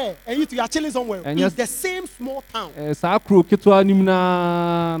is somewhere and you two are chilling somewhere. In the same small town.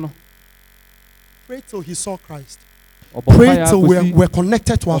 Pray till he saw Christ. Pray till we're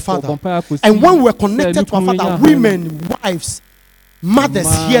connected to our Father. And when we're connected to our Father, women, wives,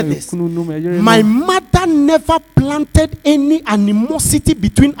 mothers hear this. My mother never planted any animosity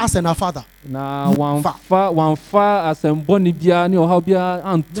between us and our Father. Never.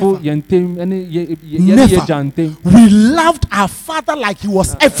 We loved our Father like he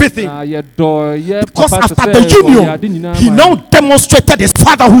was everything. Because after the union, he now demonstrated his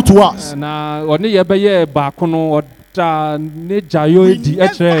fatherhood to us. We never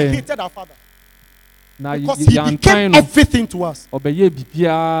hated our Father. Because he became everything to us.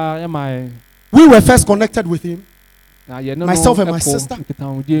 We were first connected with him, myself and my sister.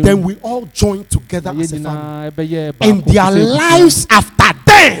 Then we all joined together as a family. And their lives after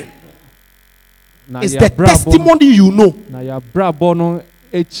then is the testimony you know.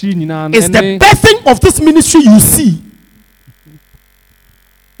 It's the birthing of this ministry you see.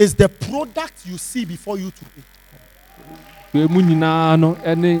 It's the product you see before you today.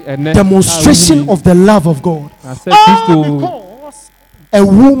 Demonstration of the love of God. Because a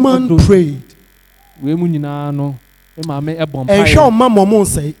woman prayed. And show mama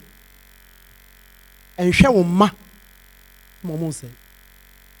say, and show ma Mama said,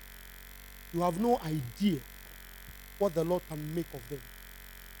 you have no idea what the Lord can make of them.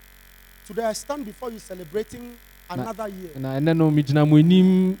 Today I stand before you celebrating another year.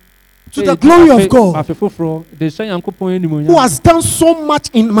 To the glory of God, who has done so much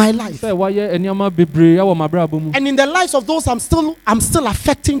in my life and in the lives of those I'm still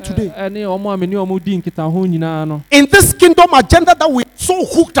affecting today. In this kingdom agenda that we so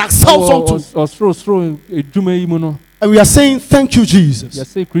hooked ourselves onto, and we are saying thank you, Jesus,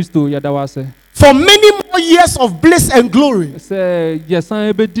 for many more years of bliss and glory, many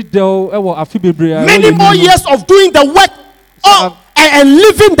more years of doing the work and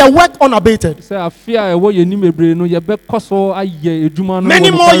living the work unabated.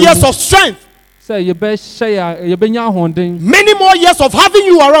 Many more years of strength. Many more years of having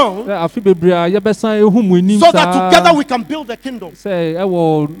you around, so that together we can build the kingdom. That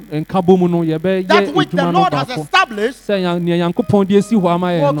which the Lord has established will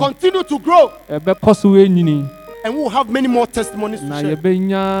continue to grow, and we will have many more testimonies to share.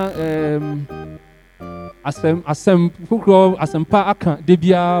 I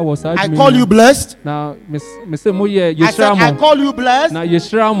call you blessed. I said I call you blessed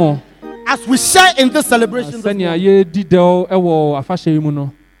as we share in this celebration.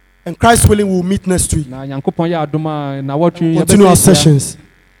 And Christ willing, we'll meet next week. Continue our sessions.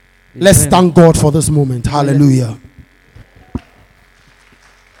 Let's thank God for this moment. Hallelujah.